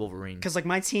yellow Wolverine. Because like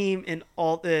my team in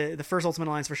all the first Ultimate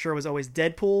Alliance for sure was always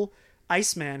Deadpool,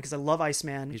 Iceman because I love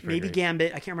Iceman, pretty maybe great.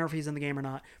 Gambit. I can't remember if he's in the game or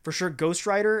not. For sure, Ghost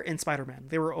Rider and Spider-Man.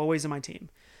 They were always in my team.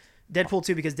 Deadpool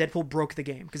too because Deadpool broke the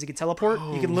game because he could teleport.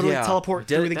 You can literally teleport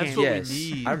through the that's game. what we Yes,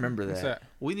 need. I remember What's that. that?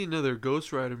 We need another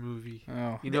Ghost Rider movie.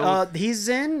 Oh. You know, He's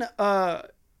in.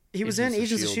 He was in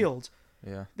Agents of Shield.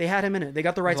 Yeah. They had him in it. They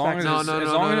got the rights As long back. as, to it's, it.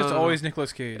 as long as it's always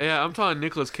Nicolas Cage. yeah, I'm talking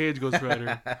Nicolas Cage Ghost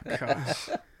Rider. Gosh.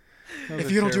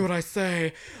 if you don't do what I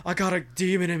say, I got a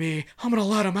demon in me. I'm gonna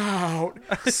let him out.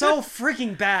 So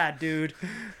freaking bad, dude.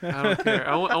 I don't care.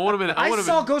 I want him in. I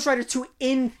saw Ghost Rider 2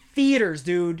 in theaters,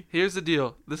 dude. Here's the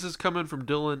deal. This is coming from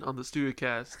Dylan on the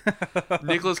Stugacast.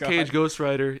 Nicolas Cage Ghost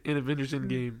Rider in Avengers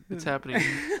Endgame. It's happening.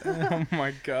 Oh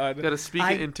my god. Gotta speak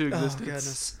it into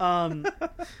existence. Oh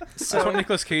goodness. I want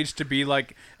Nicolas Cage to be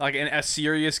like a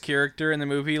serious character in the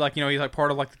movie, like he's like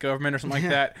part of like the government or something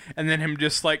like that, and then him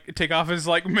just like take off his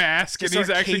like mask and he's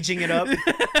actually caging it up.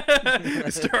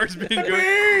 starts being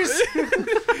good.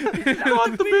 I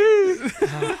want the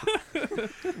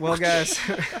bees. Well, guys,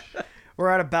 we're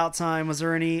at about time. Was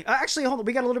there any? Actually, hold on.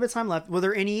 We got a little bit of time left. Were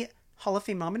there any Hall of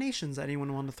Fame nominations that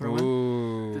anyone wanted to throw in?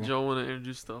 Ooh. Did y'all want to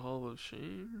introduce the Hall of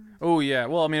Shame? Oh yeah.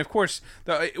 Well, I mean, of course,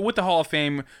 with the Hall of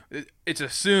Fame, it's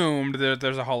assumed that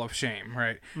there's a Hall of Shame,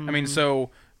 right? Mm-hmm. I mean,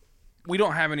 so we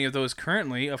don't have any of those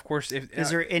currently. Of course, if Is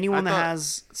there anyone that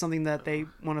has something that they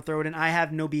want to throw it in? I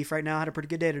have no beef right now. I had a pretty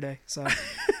good day today, so.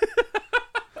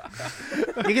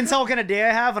 You can tell what kind of day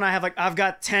I have, and I've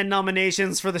got 10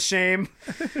 nominations for the shame.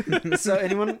 So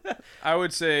anyone? I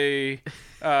would say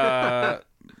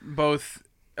both.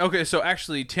 Okay, so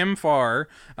actually, Tim Farr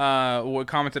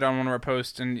commented on one of our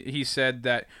posts, and he said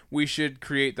that we should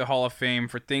create the Hall of Fame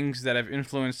for things that have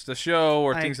influenced the show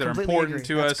or things that are important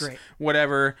to us,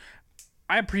 whatever.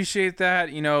 I appreciate that.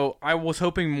 I was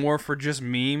hoping more for just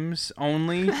memes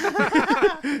only.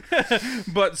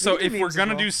 But so if we're going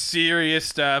to do serious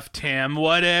stuff, Tim,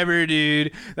 whatever,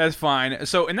 dude, that's fine.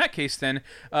 So in that case, then,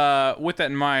 with that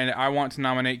in mind, I want to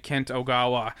nominate Kent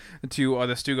Ogawa to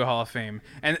the Stuga Hall of Fame.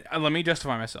 And let me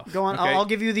justify myself. Go on. Okay? I'll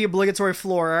give you the obligatory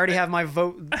floor. I already have my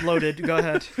vote loaded. Go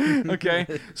ahead. Okay.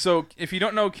 So if you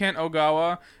don't know Kent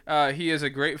Ogawa, he is a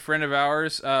great friend of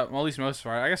ours. Well, at least most of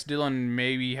ours. I guess Dylan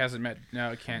maybe hasn't met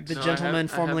Kent. The gentleman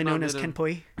formerly known as Ken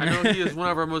Poi. I know he is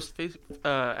one of our most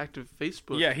active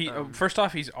Facebook. Yeah, first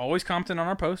off, he's always commenting on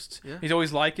our posts. Yeah. He's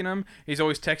always liking them. He's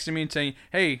always texting me and saying,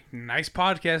 "Hey, nice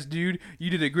podcast, dude. You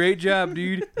did a great job,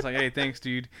 dude." It's like, "Hey, thanks,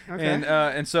 dude." Okay.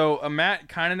 And so Matt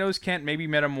kind of knows Kent. Maybe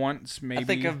met him once. Maybe I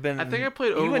think I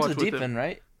played Overwatch He went to the with deep him. end,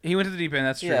 right? he went to the deep end.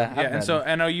 That's true. Yeah, I've And met so him.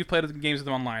 I know you've played games with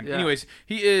him online. Yeah. Anyways,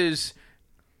 he is.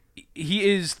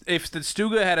 If the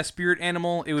Stuga had a spirit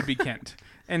animal, it would be Kent.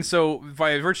 And so,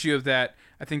 by virtue of that,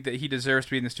 I think that he deserves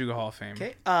to be in the Stuga Hall of Fame.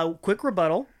 Okay. Quick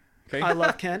rebuttal. Okay. I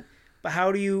love Kent, but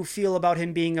how do you feel about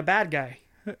him being a bad guy?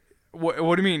 What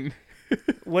do you mean?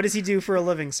 What does he do for a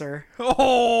living, sir?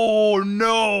 Oh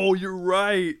no, you're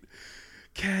right.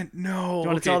 Kent, no. Do you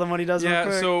want to tell them what he does? Yeah, real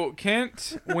quick? so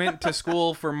Kent went to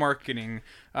school for marketing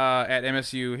at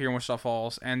MSU here in Wichita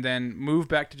Falls, and then moved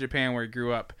back to Japan where he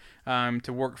grew up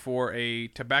to work for a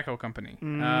tobacco company.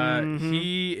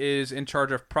 He is in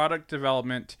charge of product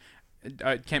development.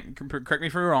 Can't correct me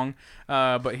if I'm wrong,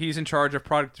 but he's in charge of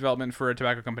product development for a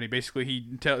tobacco company. Basically,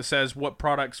 he says what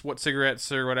products, what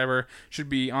cigarettes or whatever should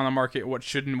be on the market, what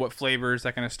shouldn't, what flavors,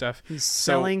 that kind of stuff. He's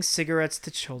selling cigarettes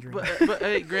to children. But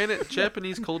hey, granted,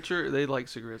 Japanese culture, they like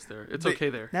cigarettes there. It's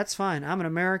okay there. That's fine. I'm an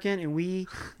American, and we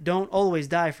don't always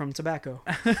die from tobacco.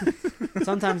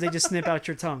 Sometimes they just snip out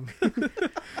your tongue.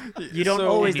 You don't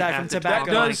always die from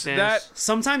tobacco. That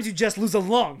Sometimes you just lose a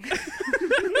lung.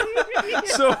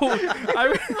 so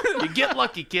You get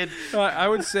lucky, kid. I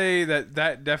would say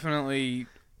that definitely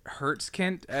hurts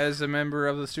Kent as a member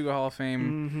of the Stuga Hall of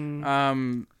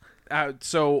Fame.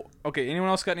 So, okay, anyone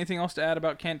else got anything else to add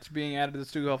about Kent being added to the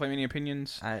Stuga Hall of Fame? Any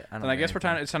opinions? I don't. And I guess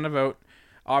it's time to vote.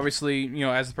 Obviously,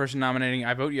 as the person nominating,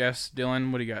 I vote yes.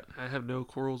 Dylan, what do you got? I have no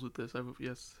quarrels with this. I vote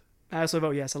yes. I also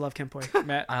vote yes. I love Ken Poi.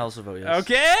 Matt? I also vote yes.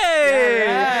 Okay!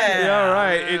 Yeah. All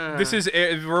right. This is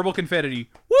verbal confetti.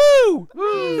 Woo!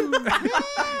 Woo!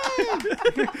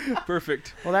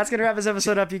 Perfect. Well, that's going to wrap this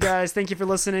episode up, you guys. Thank you for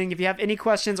listening. If you have any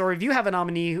questions or if you have a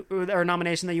nominee or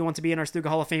nomination that you want to be in our Stuga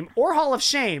Hall of Fame or Hall of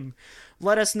Shame,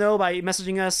 let us know by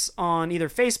messaging us on either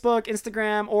Facebook,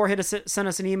 Instagram, or send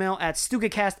us an email at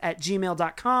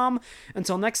stugacast@gmail.com.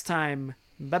 Until next time,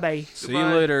 bye-bye. See you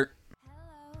later.